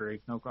mean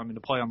streak. No, I mean,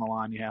 to play on the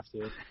line, you have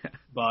to.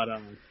 But,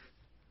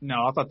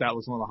 no, I thought that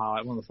was one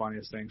of the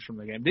funniest things from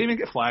the game. Didn't even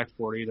get flagged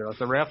for it either. Like,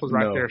 the ref was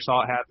right there,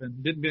 saw it happen,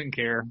 didn't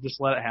care,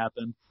 just let it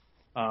happen.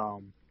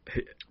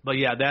 But,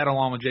 yeah, that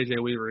along with J.J.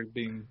 Weaver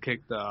being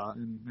kicked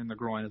in the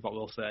groin is what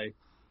we'll say.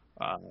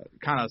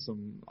 Kind of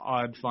some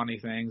odd, funny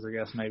things, I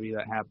guess, maybe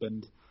that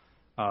happened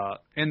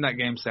in that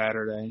game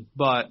Saturday.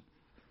 But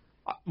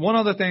one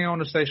other thing I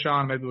want to say,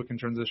 Sean, maybe we can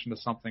transition to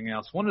something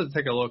else. Wanted to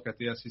take a look at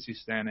the SEC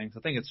standings. I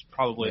think it's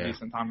probably a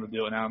decent time to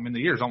do it now. I mean, the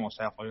year's almost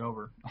halfway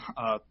over.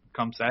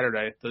 Come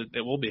Saturday,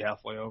 it will be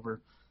halfway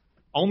over.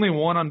 Only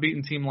one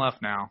unbeaten team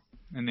left now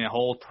in the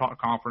whole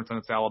conference, and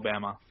it's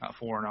Alabama at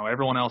 4-0.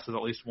 Everyone else is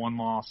at least one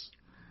loss.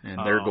 And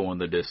they're going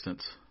the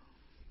distance.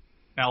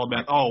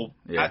 Alabama. Oh,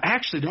 yeah.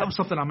 Actually, that was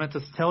something I meant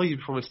to tell you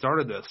before we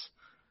started this.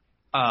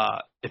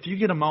 If you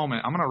get a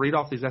moment, I'm going to read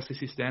off these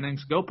SEC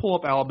standings. Go pull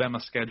up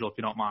Alabama's schedule if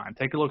you don't mind.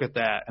 Take a look at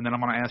that, and then I'm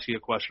going to ask you a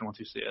question once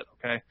you see it,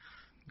 okay?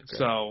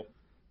 So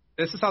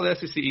this is how the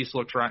SEC East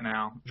looks right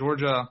now.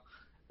 Georgia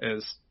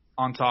is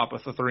on top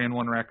with a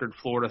 3-1 record.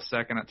 Florida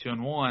second at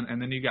 2-1,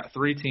 and then you got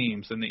three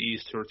teams in the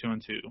East who are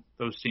 2-2.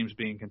 Those teams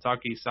being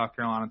Kentucky, South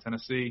Carolina, and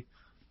Tennessee.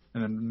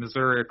 And then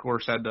Missouri, of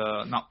course, they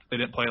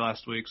didn't play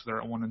last week, so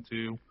they're at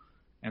 1-2.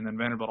 And then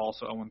Vanderbilt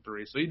also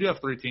 0-3. So you do have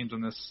three teams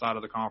on this side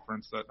of the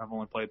conference that have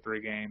only played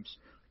 3 games.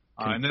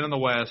 And then in the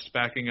West,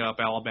 backing up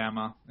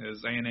Alabama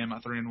is A&M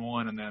at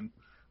 3-1, and then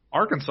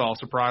Arkansas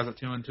surprised at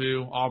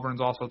 2-2. Auburn's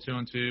also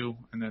 2-2,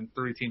 and then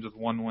 3 teams with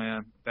 1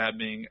 win, that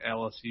being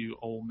LSU,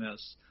 Ole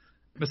Miss,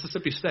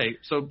 Mississippi State.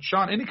 So,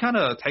 Sean, any kind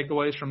of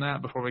takeaways from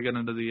that before we get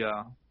into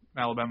the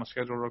Alabama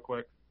schedule real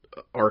quick?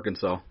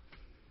 Arkansas.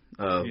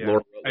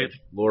 Laura Rutledge.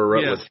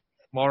 Yes,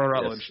 Laura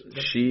Rutledge.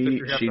 Yes.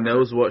 She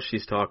knows what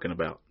she's talking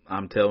about.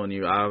 I'm telling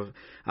you,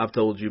 I've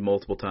told you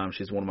multiple times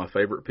she's one of my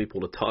favorite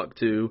people to talk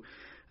to.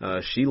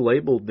 She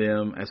labeled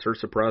them as her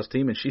surprise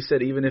team, and she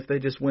said even if they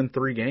just win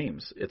 3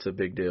 games, it's a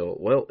big deal.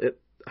 Well,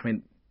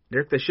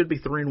 Derek, they should be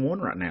 3-1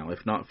 right now,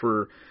 if not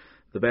for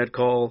the bad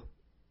call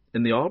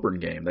in the Auburn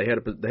game. They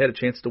had a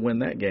chance to win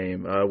that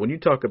game. When you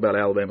talk about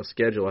Alabama's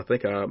schedule, I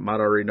think I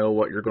might already know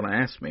what you're going to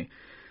ask me.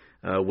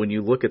 When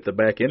you look at the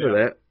back end of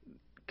that,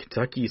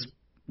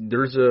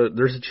 there's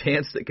a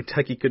chance that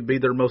Kentucky could be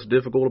their most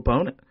difficult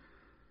opponent.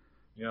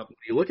 Yep. When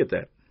you look at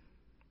that.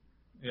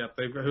 Yep.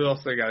 Who else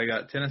they got? They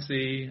got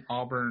Tennessee,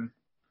 Auburn,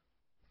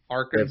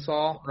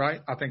 Arkansas,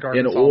 right? I think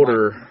Arkansas.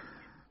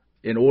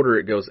 In order,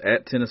 it goes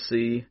at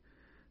Tennessee,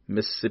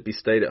 Mississippi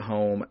State at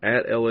home,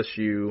 at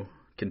LSU,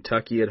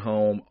 Kentucky at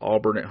home,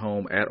 Auburn at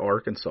home, at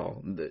Arkansas.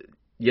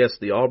 Yes,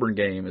 the Auburn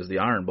game is the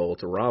Iron Bowl.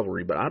 It's a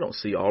rivalry, but I don't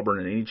see Auburn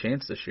in any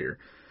chance this year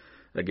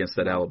against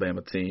that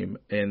Alabama team.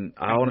 And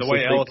I honestly the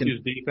way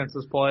LSU's defense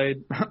is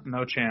played,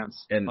 no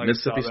chance. And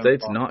Mississippi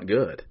State's not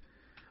good.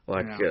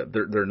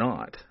 They're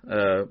not.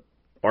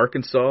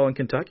 Arkansas and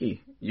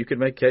Kentucky, you could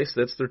make a case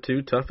that's their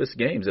 2 toughest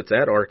games. It's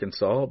at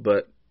Arkansas,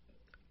 but,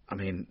 I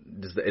mean,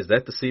 is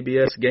that the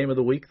CBS game of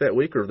the week that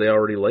week, or have they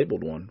already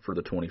labeled one for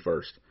the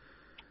 21st?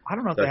 I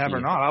don't know if they have or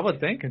not. I would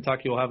think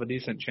Kentucky will have a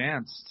decent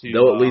chance to.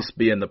 They'll at least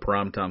be in the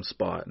primetime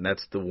spot, and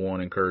that's the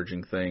one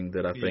encouraging thing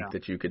that I think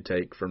that you could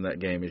take from that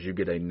game is you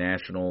get a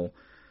national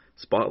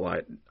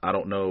spotlight. I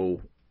don't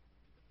know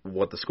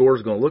what the score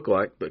is going to look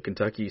like, but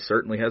Kentucky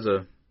certainly has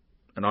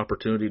an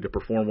opportunity to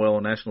perform well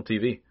on national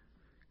TV.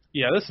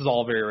 Yeah, this is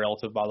all very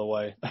relative, by the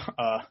way.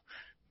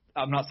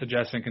 I'm not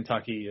suggesting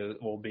Kentucky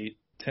will beat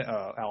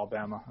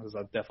Alabama, because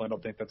I definitely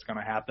don't think that's going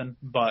to happen.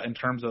 But in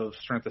terms of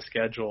strength of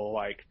schedule,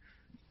 like,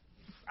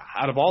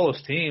 out of all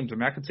those teams, I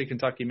mean, I could see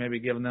Kentucky maybe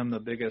giving them the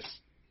biggest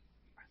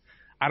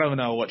 – I don't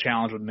know what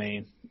challenge would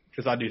mean,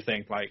 because I do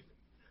think, like,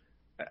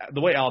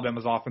 the way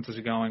Alabama's offense is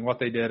going, what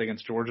they did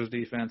against Georgia's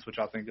defense, which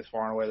I think is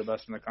far and away the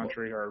best in the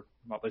country, or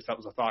at least that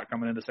was a thought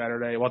coming into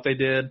Saturday, what they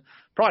did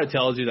probably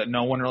tells you that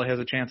no one really has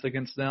a chance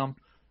against them.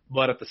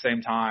 But at the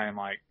same time,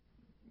 like,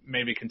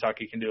 maybe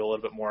Kentucky can do a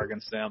little bit more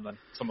against them than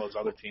some of those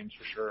other teams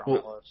for sure on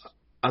that list.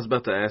 I was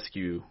about to ask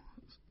you,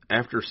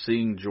 after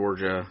seeing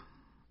Georgia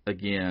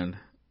again,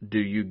 do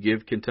you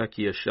give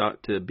Kentucky a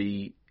shot to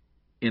be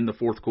in the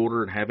fourth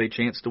quarter and have a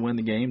chance to win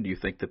the game? Do you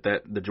think that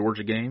the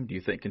Georgia game, do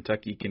you think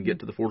Kentucky can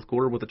get to the fourth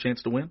quarter with a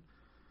chance to win?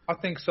 I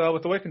think so.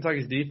 With the way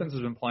Kentucky's defense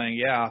has been playing,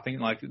 I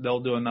think like they'll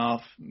do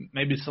enough,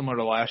 maybe similar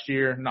to last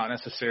year, not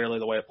necessarily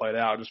the way it played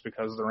out just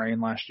because of the rain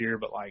last year,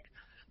 but like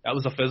that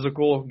was a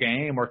physical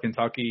game where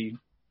Kentucky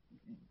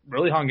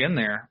really hung in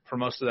there for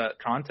most of that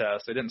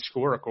contest. They didn't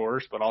score, of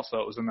course, but also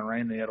it was in the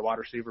rain. They had a wide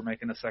receiver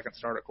making a second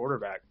start at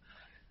quarterback.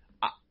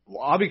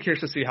 I'll be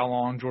curious to see how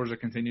long Georgia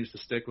continues to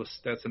stick with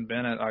Stetson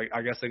Bennett.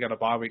 I guess they got a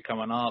bye week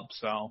coming up,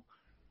 so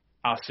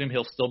I assume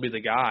he'll still be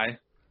the guy,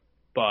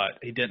 but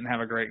he didn't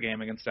have a great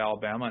game against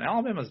Alabama. And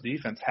Alabama's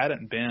defense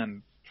hadn't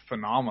been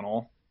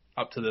phenomenal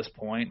up to this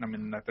point. I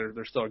mean,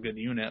 they're still a good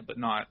unit, but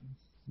not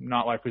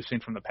like we've seen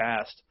from the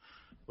past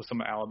with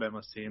some of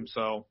Alabama's teams.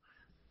 So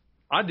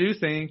I do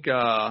think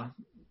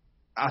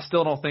I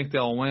still don't think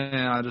they'll win.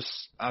 I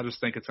just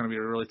think it's going to be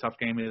a really tough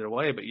game either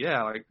way. But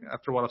yeah, like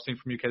after what I've seen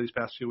from UK these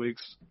past few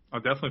weeks, I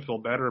definitely feel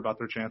better about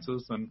their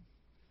chances than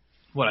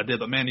what I did.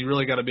 But man, you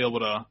really got to be able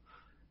to.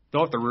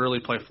 They'll have to really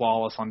play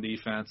flawless on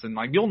defense, and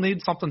like you'll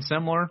need something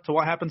similar to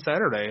what happened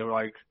Saturday,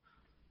 like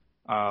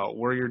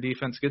where your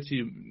defense gets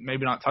you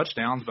maybe not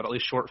touchdowns, but at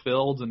least short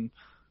fields and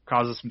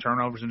causes some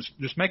turnovers, and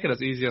just make it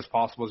as easy as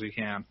possible as you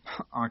can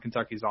on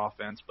Kentucky's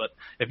offense. But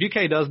if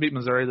UK does beat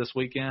Missouri this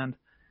weekend,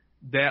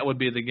 that would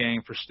be the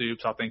game for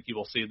Stoops. I think you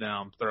will see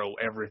them throw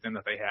everything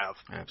that they have.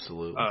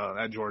 Absolutely.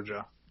 At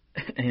Georgia.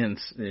 And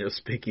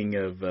speaking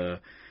of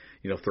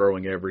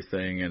throwing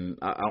everything, and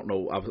I don't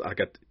know, I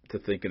got to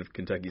thinking of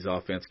Kentucky's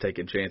offense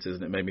taking chances,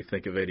 and it made me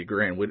think of Eddie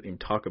Grant. We didn't even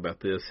talk about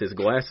this. His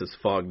glasses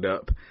fogged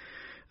up.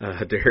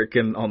 Derek,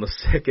 on the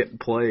second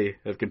play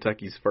of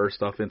Kentucky's first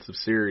offensive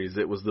series,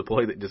 it was the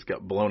play that just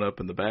got blown up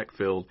in the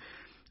backfield.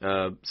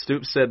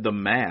 Stoops said the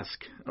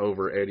mask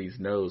over Eddie's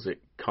nose, it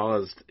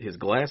caused his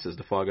glasses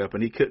to fog up,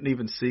 and he couldn't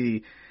even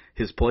see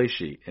his play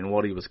sheet and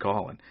what he was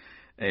calling.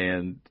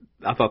 And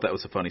I thought that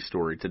was a funny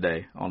story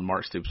today on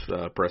Mark Stoops'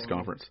 press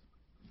conference.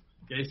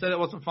 Yeah, he said it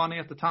wasn't funny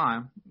at the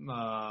time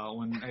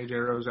when A.J.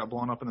 Rose got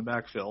blown up in the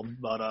backfield,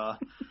 but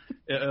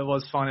it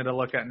was funny to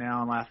look at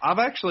now and laugh. I've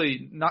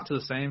actually, not to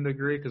the same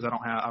degree because I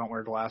don't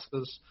wear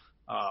glasses,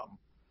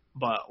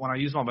 but when I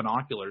use my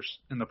binoculars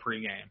in the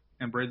pregame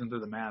and breathing through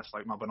the mask,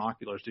 like my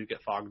binoculars do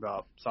get fogged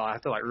up, so I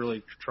have to like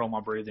really control my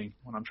breathing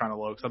when I'm trying to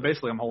look. So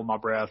basically, I'm holding my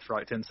breath for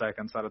like 10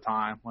 seconds at a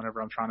time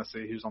whenever I'm trying to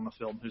see who's on the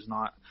field and who's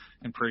not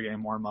in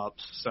pregame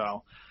warm-ups.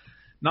 So.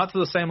 Not to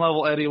the same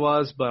level Eddie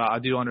was, but I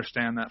do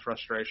understand that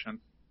frustration.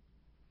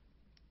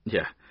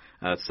 Yeah.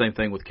 Same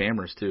thing with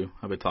cameras, too.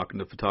 I've been talking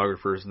to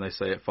photographers, and they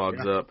say it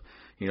fogs up,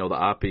 the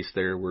eyepiece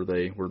there where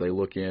they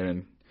look in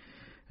and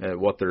at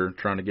what they're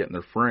trying to get in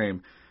their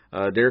frame.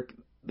 Derek,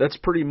 that's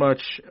pretty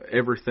much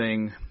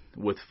everything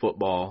with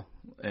football,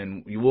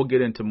 and you will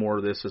get into more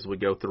of this as we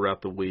go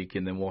throughout the week,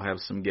 and then we'll have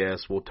some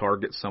guests. We'll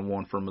target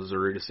someone from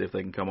Missouri to see if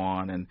they can come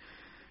on and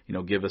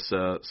give us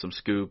some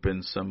scoop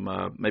and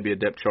some maybe a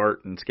depth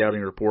chart and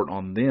scouting report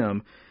on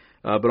them.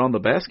 But on the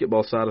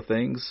basketball side of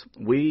things,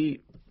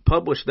 we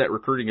published that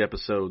recruiting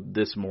episode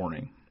this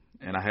morning,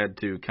 and I had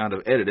to kind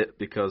of edit it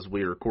because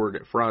we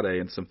recorded it Friday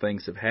and some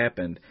things have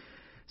happened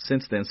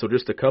since then. So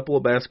just a couple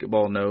of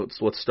basketball notes.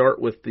 Let's start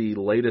with the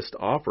latest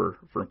offer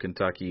from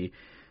Kentucky.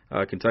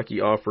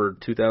 Kentucky offered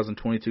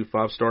 2022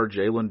 five-star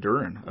Jalen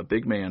Duren, a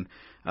big man,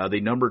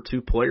 the number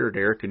 2 player,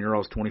 Derek, in your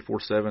all's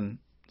 24/7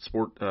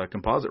 sport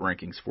composite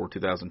rankings for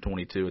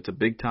 2022. It's a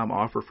big-time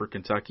offer for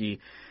Kentucky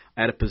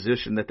at a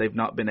position that they've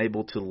not been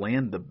able to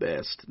land the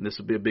best. And this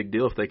would be a big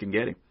deal if they can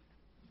get him.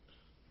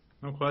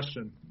 No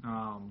question.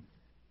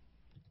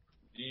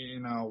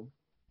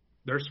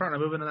 They're starting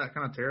to move into that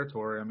kind of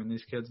territory. I mean,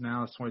 these kids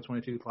now, it's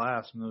 2022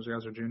 class, and those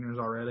guys are juniors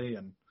already.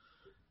 And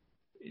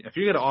if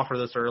you get an offer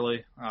this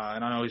early,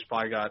 and I know he's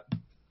probably got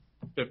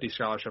 50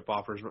 scholarship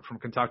offers, but from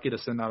Kentucky to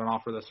send out an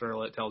offer this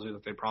early, it tells you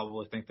that they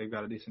probably think they've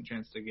got a decent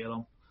chance to get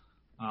him.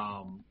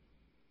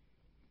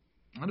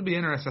 It'll be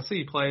interesting. I see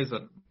he plays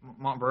at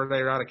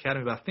Montverde Route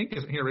Academy, but I think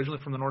isn't he originally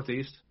from the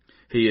Northeast?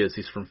 He is.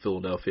 He's from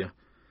Philadelphia.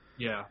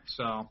 Yeah,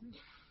 so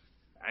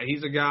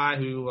he's a guy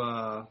who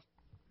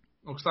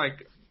looks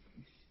like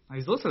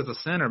he's listed as a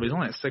center, but he's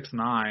only at 6'9".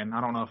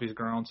 I don't know if he's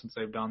grown since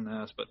they've done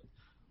this, but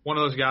one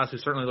of those guys who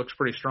certainly looks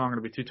pretty strong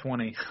to be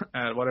 220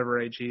 at whatever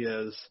age he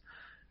is.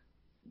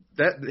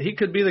 That he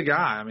could be the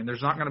guy. I mean,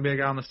 there's not going to be a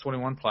guy in this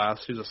 21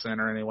 class who's a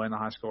center anyway in the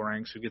high school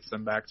ranks who gets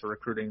them back to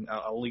recruiting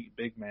elite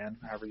big man,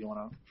 however you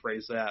want to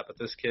phrase that. But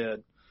this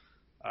kid,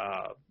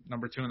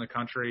 number 2 in the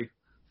country,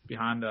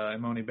 behind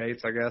Imoni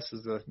Bates, I guess,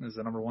 is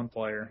the number 1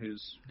 player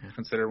who's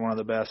considered one of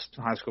the best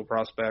high school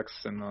prospects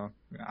in the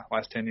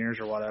last 10 years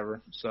or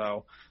whatever.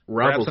 So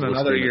Rivals perhaps in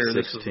another year, 6'10".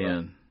 this is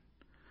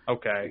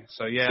okay.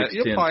 So yeah, 6'10",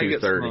 you'll probably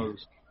get some 230.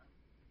 moves.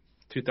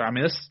 230. I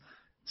mean, this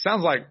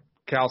sounds like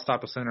Cal's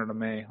type of center to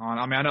me.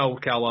 I mean, I know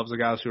Cal loves the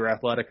guys who are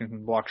athletic and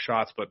can block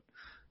shots, but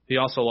he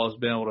also loves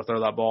being able to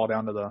throw that ball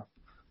down to the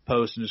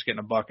post and just getting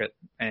a bucket.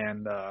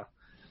 And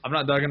I've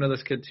not dug into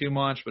this kid too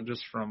much, but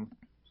just from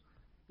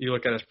you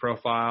look at his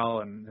profile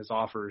and his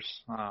offers,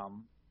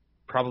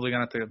 probably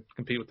going to have to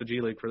compete with the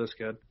G League for this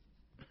kid.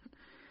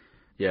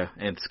 Yeah,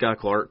 and Sky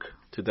Clark,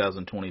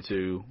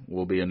 2022,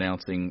 will be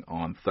announcing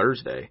on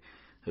Thursday.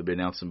 He'll be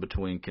announcing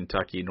between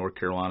Kentucky, North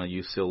Carolina,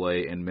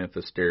 UCLA, and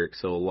Memphis, Derek.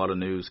 So a lot of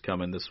news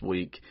coming this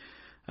week.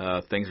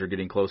 Things are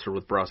getting closer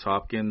with Bryce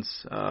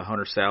Hopkins,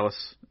 Hunter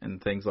Salas, and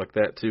things like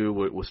that, too.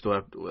 We'll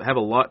still have a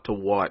lot to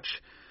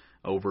watch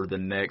over the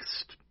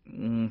next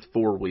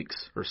 4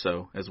 weeks or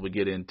so as we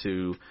get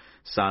into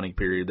signing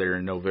period there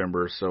in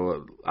November.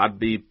 So I'd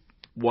be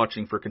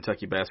watching for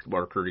Kentucky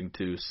basketball recruiting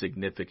to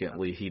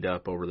significantly heat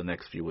up over the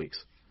next few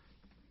weeks.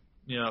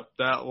 Yeah,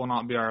 that will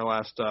not be our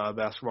last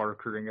basketball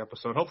recruiting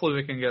episode. Hopefully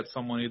we can get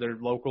someone either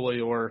locally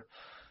or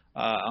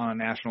on a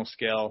national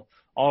scale.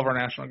 All of our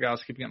national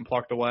guys keep getting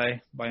plucked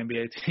away by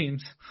NBA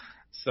teams.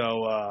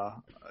 So,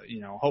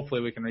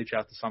 hopefully we can reach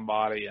out to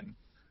somebody and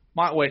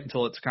might wait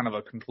until it's kind of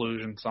a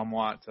conclusion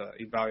somewhat to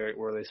evaluate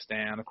where they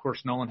stand. Of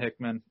course, Nolan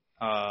Hickman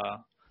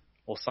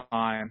will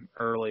sign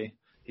early.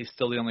 He's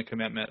still the only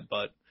commitment,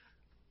 but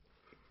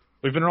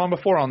we've been wrong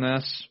before on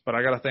this. But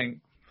I got to think,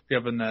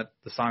 given that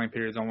the signing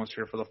period is almost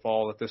here for the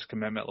fall, that this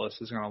commitment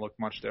list is going to look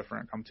much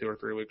different come 2 or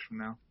 3 weeks from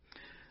now.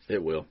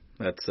 It will.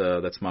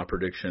 That's my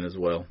prediction as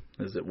well,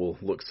 is it will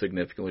look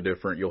significantly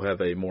different. You'll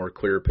have a more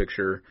clear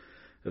picture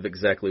of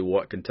exactly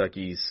what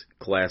Kentucky's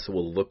class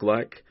will look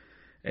like.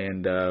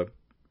 And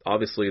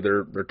obviously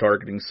they're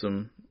targeting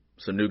some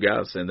new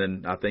guys. And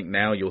then I think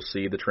now you'll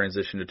see the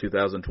transition to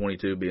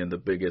 2022 being the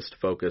biggest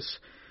focus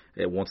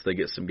once they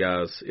get some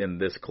guys in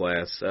this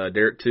class.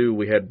 Derek, too,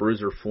 we had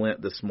Bruiser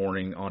Flint this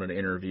morning on an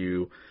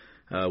interview.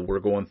 We're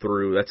going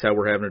through – that's how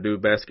we're having to do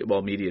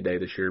basketball media day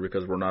this year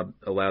because we're not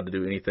allowed to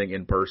do anything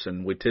in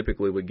person. We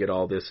typically would get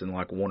all this in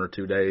like 1 or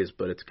 2 days,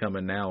 but it's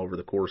coming now over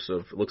the course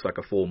of – it looks like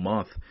a full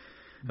month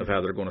of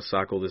how they're going to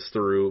cycle this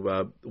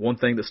through. One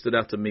thing that stood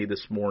out to me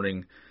this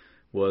morning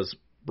was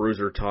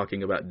Bruiser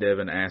talking about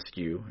Devin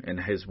Askew and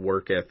his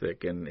work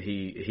ethic, and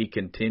he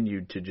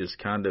continued to just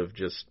kind of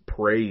just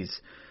praise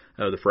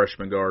the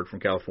freshman guard from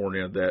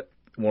California that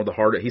one of the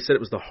hardest – he said it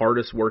was the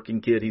hardest working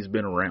kid he's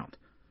been around.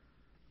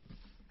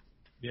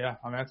 Yeah,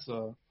 I mean, that's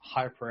a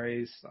high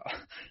praise.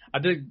 I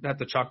did have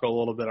to chuckle a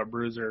little bit at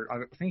Bruiser.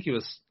 I think he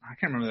was – I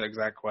can't remember the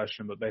exact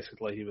question, but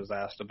basically he was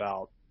asked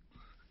about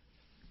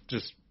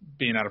just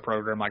being at a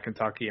program like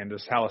Kentucky and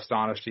just how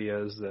astonished he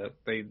is that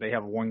they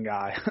have one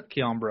guy,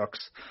 Keon Brooks,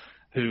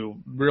 who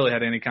really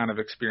had any kind of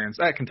experience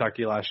at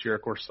Kentucky last year.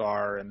 Of course,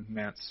 Sarr and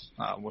Mintz.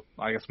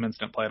 I guess Mintz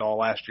didn't play at all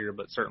last year,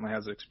 but certainly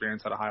has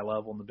experience at a high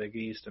level in the Big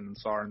East and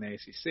Sarr in the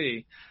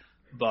ACC.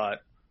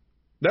 But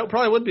that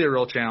probably would be a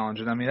real challenge.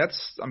 And,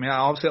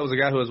 obviously that was a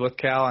guy who was with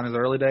Cal in his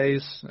early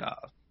days.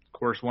 Of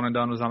course, one and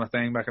done was not a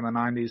thing back in the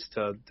 90s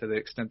to the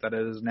extent that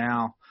it is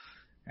now.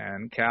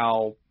 And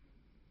Cal,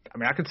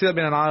 I could see that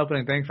being an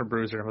eye-opening thing for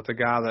Bruiser with the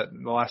guy that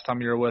the last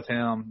time you were with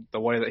him, the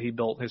way that he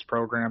built his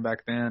program back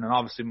then, and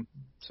obviously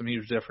some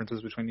huge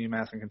differences between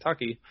UMass and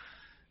Kentucky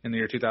in the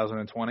year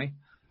 2020.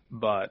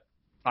 But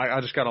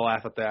I just got to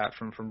laugh at that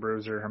from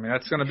Bruiser.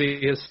 That's going to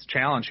be his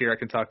challenge here at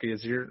Kentucky.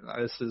 This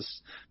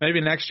is maybe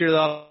next year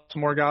they'll have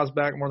some more guys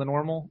back more than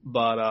normal,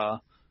 but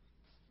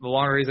the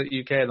longer he's at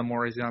UK, the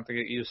more he's going to have to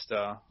get used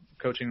to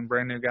coaching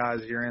brand new guys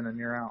year in and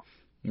year out.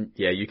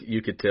 Yeah,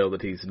 you could tell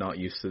that he's not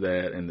used to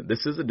that, and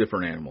this is a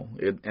different animal.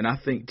 And I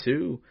think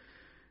too,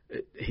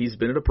 he's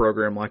been at a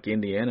program like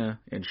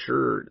Indiana, and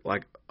sure,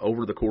 like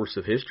over the course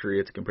of history,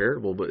 it's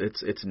comparable, but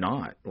it's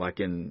not like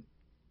in.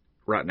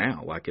 Right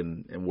now, like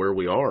in where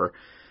we are,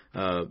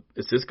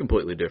 it's just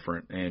completely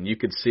different. And you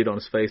could see it on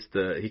his face.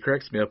 He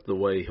cracks me up the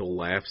way he'll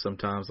laugh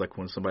sometimes, like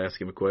when somebody asks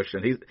him a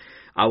question.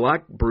 I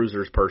like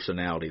Bruiser's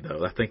personality,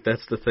 though. I think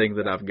that's the thing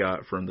that I've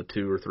got from the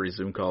 2 or 3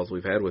 Zoom calls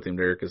we've had with him,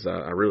 Derek, is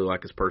I really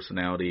like his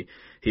personality.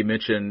 He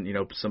mentioned,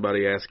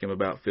 somebody asked him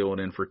about filling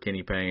in for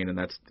Kenny Payne, and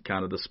that's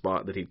kind of the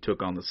spot that he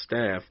took on the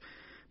staff.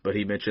 But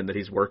he mentioned that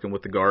he's working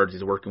with the guards,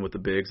 he's working with the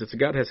bigs. It's a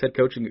guy that has head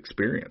coaching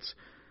experience.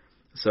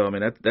 So,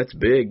 that's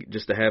big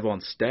just to have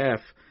on staff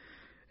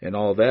and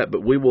all that.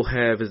 But we will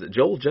have, is it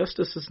Joel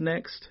Justice is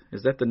next?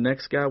 Is that the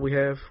next guy we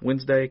have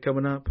Wednesday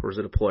coming up, or is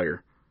it a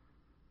player?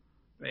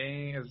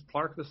 Is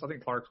Clark this? I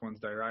think Clark's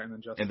Wednesday, right? And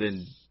then Justice. And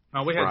then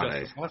no, we Friday. had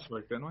Justice last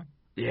week, didn't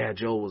we? Yeah,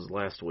 Joel was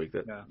last week.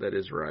 That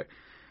is right.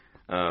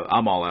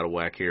 I'm all out of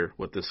whack here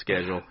with this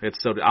schedule.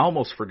 I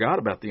almost forgot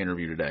about the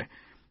interview today.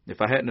 If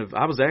I hadn't have,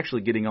 I was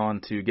actually getting on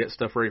to get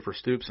stuff ready for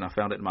Stoops, and I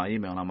found it in my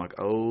email, and I'm like,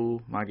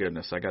 oh, my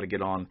goodness, I got to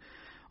get on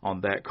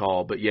that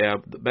call. But, yeah,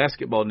 the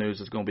basketball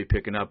news is going to be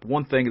picking up.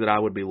 One thing that I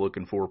would be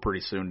looking for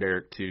pretty soon,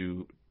 Derek,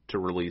 to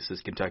release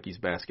is Kentucky's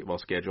basketball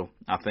schedule.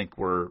 I think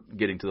we're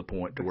getting to the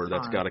point to where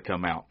that's got to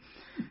come out.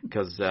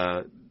 Because,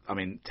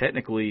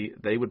 technically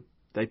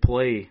they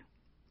play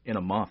in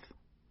a month,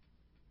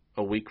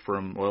 a week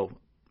from,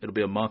 it'll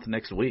be a month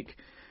next week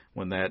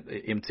when that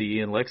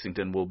MTE in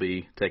Lexington will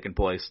be taking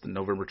place the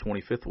November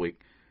 25th week.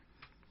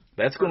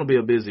 That's going to be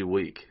a busy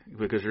week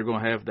because you're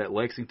going to have that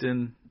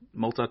Lexington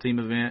multi-team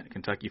event.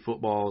 Kentucky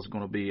football is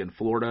going to be in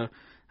Florida.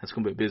 That's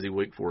going to be a busy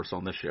week for us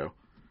on this show.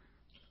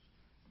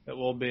 It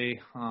will be.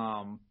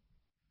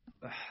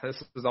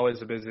 This is always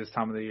the busiest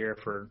time of the year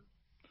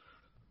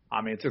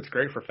it's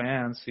great for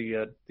fans. You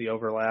get the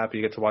overlap.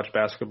 You get to watch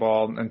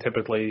basketball, and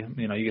typically,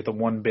 you get the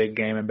one big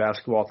game in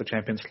basketball at the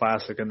Champions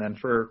Classic, and then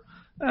for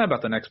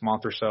about the next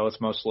month or so,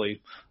 it's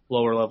mostly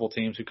lower-level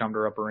teams who come to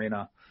Rupp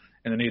Arena,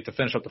 and then you get to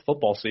finish up the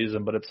football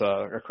season. But it's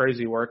a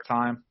crazy work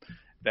time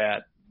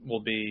that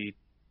will be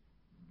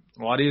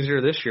a lot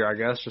easier this year, I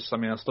guess.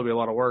 It'll still be a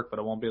lot of work, but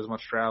it won't be as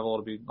much travel.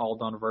 It'll be all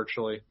done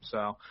virtually.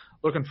 So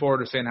looking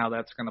forward to seeing how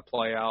that's going to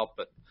play out.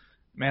 But,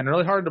 man,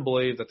 really hard to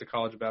believe that the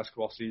college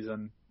basketball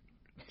season,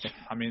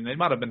 they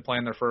might have been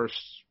playing their first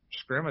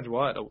scrimmage,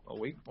 a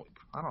week?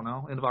 I don't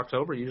know, end of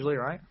October usually,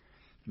 right?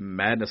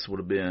 Madness would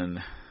have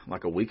been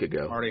like a week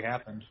ago. Already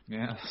happened,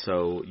 yeah.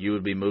 So you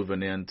would be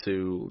moving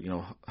into,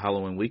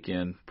 Halloween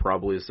weekend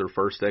probably is their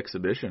first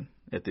exhibition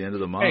at the end of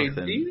the month.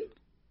 Hey, do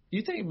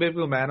you think Big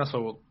Blue Madness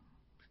will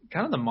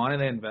kind of the money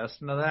they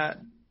invest into that,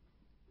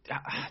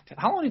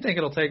 how long do you think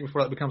it'll take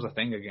before that becomes a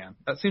thing again?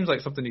 That seems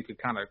like something you could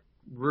kind of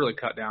really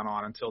cut down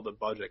on until the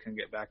budget can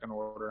get back in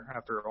order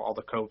after all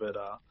the COVID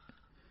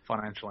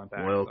financial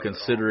impact. Well,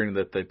 considering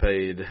that they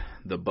paid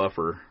the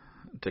Buffer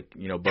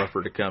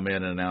to come in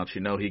and announce,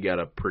 he got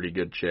a pretty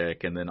good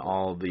check, and then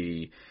all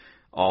the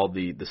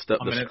stuff,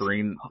 the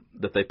screen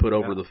that they put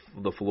over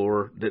the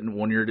floor,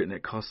 didn't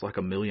it cost like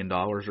 $1 million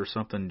or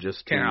something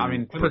just to? I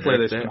mean, typically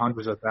they spend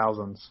hundreds of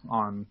thousands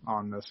on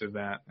this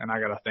event, and I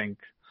got to think.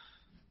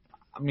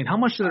 I mean, how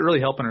much did it really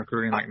help in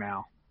recruiting like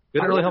now?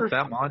 Did it really help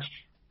that much?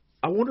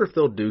 I wonder if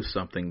they'll do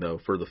something though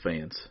for the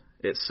fans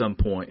at some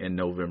point in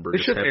November. They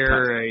should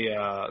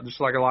air just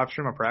like a live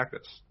stream of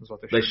practice. Is what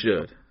they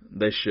should.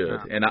 They should,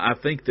 yeah. And I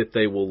think that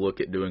they will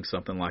look at doing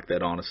something like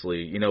that.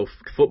 Honestly,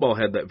 football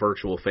had that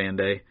virtual fan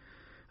day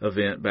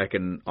event back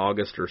in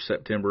August or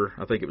September.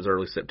 I think it was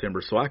early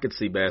September. So I could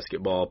see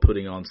basketball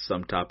putting on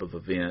some type of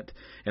event,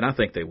 and I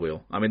think they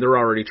will. I mean, they're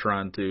already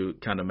trying to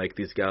kind of make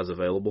these guys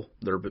available.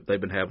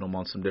 They've been having them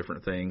on some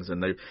different things,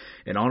 and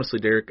honestly,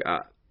 Derek,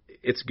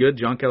 it's good.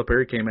 John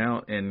Calipari came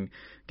out and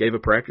gave a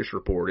practice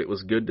report. It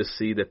was good to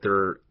see that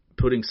they're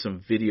putting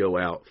some video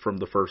out from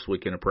the first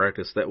weekend of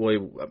practice. That way,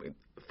 I mean,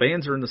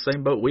 fans are in the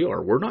same boat we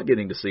are. We're not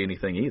getting to see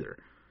anything either.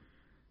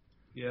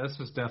 Yeah, this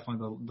is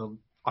definitely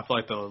I feel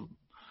like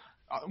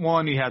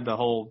one, you had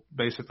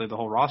basically the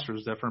whole roster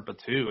is different, but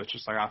two, it's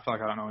just like I feel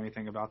like I don't know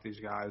anything about these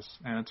guys,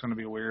 and it's going to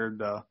be weird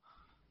to,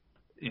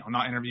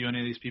 not interview any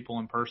of these people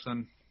in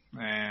person,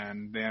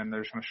 and then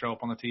they're just going to show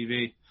up on the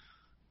TV,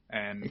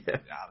 and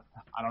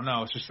I don't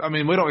know. It's just, I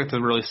mean, we don't get to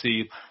really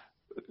see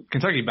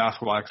Kentucky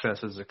basketball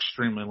access is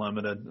extremely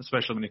limited,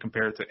 especially when you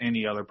compare it to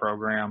any other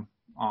program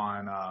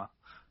on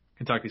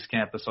Kentucky's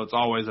campus. So it's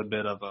always a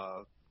bit of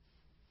a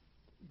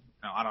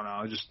I don't know.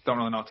 I just don't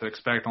really know what to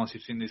expect unless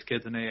you've seen these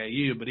kids in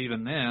AAU. But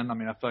even then, I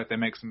mean, I feel like they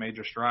make some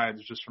major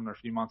strides just from their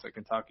few months at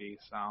Kentucky.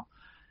 So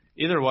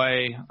either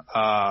way,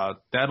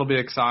 that'll be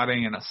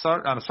exciting. And at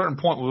a certain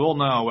point, we will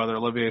know whether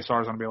Olivier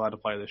Sarr is going to be allowed to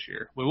play this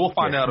year. We will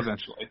find out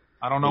eventually.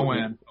 I don't know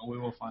when, but we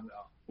will find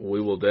out.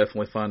 We will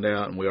definitely find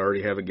out, and we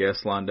already have a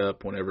guest lined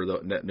up whenever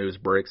that news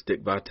breaks.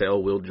 Dick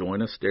Vitale will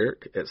join us,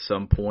 Derek, at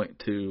some point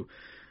to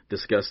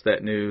discuss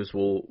that news.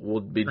 We'll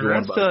be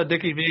joined by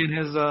Dickie V and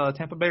his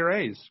Tampa Bay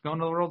Rays going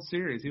to the World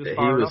Series. He was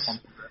fired up on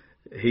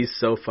that. He's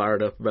so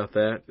fired up about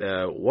that.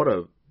 What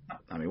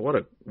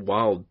a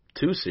wild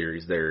 2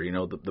 series there.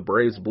 The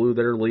Braves blew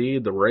their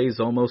lead, the Rays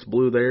almost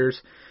blew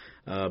theirs,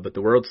 but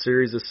the World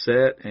Series is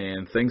set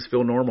and things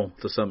feel normal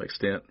to some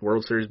extent.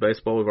 World Series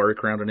baseball, we've already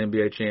crowned an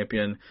NBA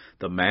champion.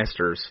 The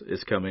Masters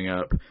is coming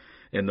up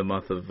in the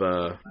month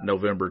of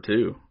November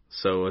too.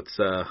 So it's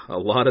a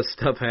lot of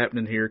stuff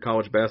happening here.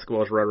 College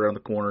basketball is right around the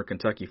corner.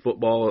 Kentucky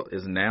football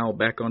is now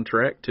back on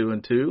track,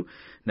 2-2.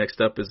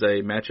 Next up is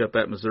a matchup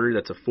at Missouri.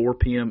 That's a 4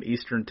 p.m.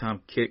 Eastern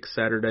time kick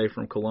Saturday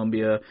from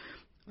Columbia.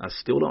 I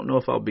still don't know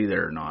if I'll be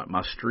there or not.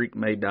 My streak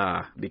may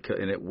die,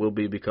 and it will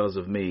be because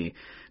of me.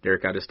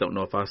 Derek, I just don't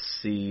know if I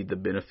see the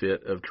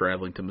benefit of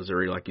traveling to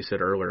Missouri. Like you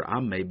said earlier, I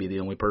may be the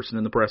only person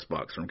in the press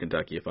box from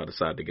Kentucky if I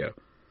decide to go.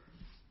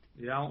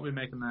 Yeah, I won't be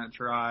making that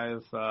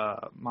drive.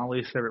 My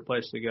least favorite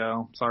place to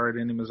go. Sorry to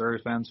any Missouri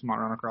fans who might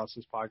run across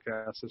this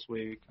podcast this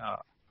week.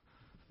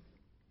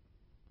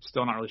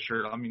 Still not really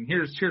sure. I mean,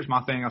 here's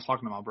my thing. I was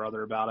talking to my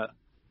brother about it.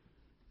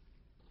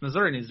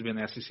 Missouri needs to be in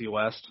the SEC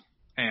West,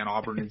 and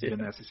Auburn needs to be in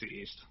the SEC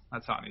East.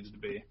 That's how it needs to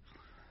be.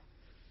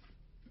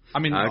 I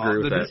mean, I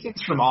agree with the that.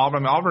 distance from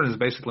Auburn, Auburn is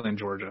basically in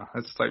Georgia.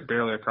 It's like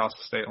barely across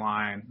the state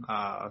line.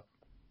 I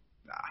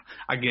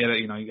get it.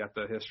 You got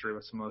the history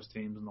with some of those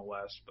teams in the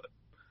West, but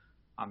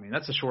I mean,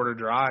 that's a shorter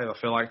drive, I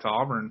feel like, to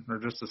Auburn. They're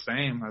just the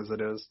same as it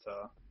is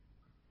to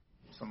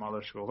some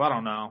other schools. I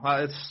don't know.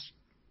 It's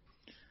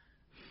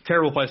a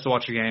terrible place to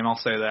watch a game. I'll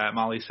say that.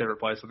 My least favorite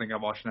place I think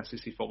I've watched in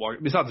SEC football,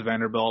 besides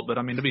Vanderbilt. But,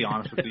 I mean, to be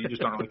honest with you, you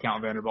just don't really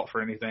count Vanderbilt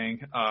for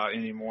anything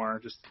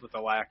anymore, just with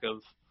the lack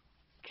of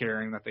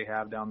caring that they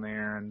have down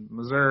there. And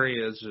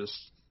Missouri is just,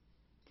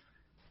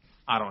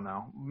 I don't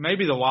know.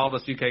 Maybe the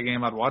wildest UK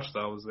game I'd watched,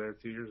 though, was there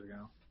 2 years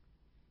ago.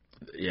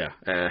 Yeah,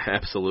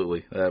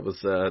 absolutely. That was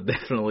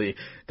definitely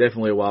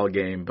a wild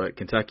game, but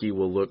Kentucky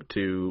will look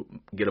to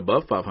get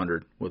above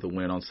 500 with a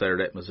win on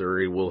Saturday at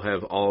Missouri. We'll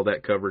have all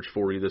that coverage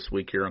for you this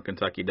week here on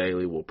Kentucky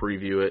Daily. We'll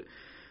preview it.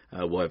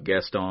 We'll have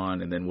guests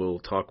on, and then we'll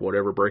talk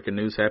whatever breaking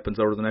news happens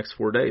over the next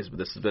 4 days. But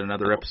this has been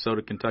another episode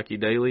of Kentucky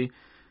Daily.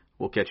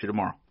 We'll catch you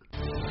tomorrow.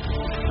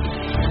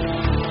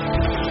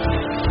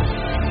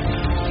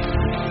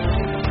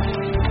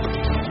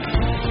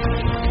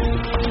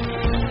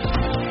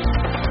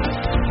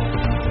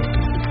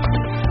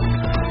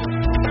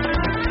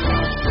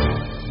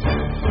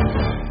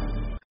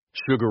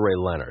 Sugar Ray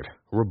Leonard,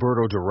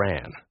 Roberto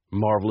Duran,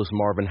 Marvelous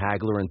Marvin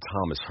Hagler, and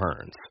Thomas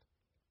Hearns.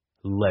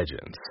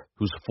 Legends,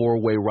 whose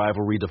four-way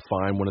rivalry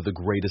defined one of the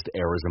greatest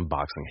eras in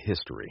boxing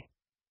history.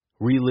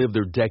 Relive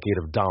their decade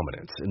of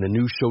dominance in the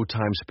new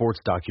Showtime sports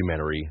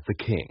documentary, The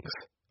Kings,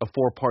 a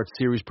 4-part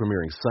series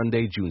premiering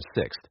Sunday, June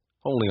 6th,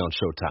 only on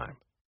Showtime.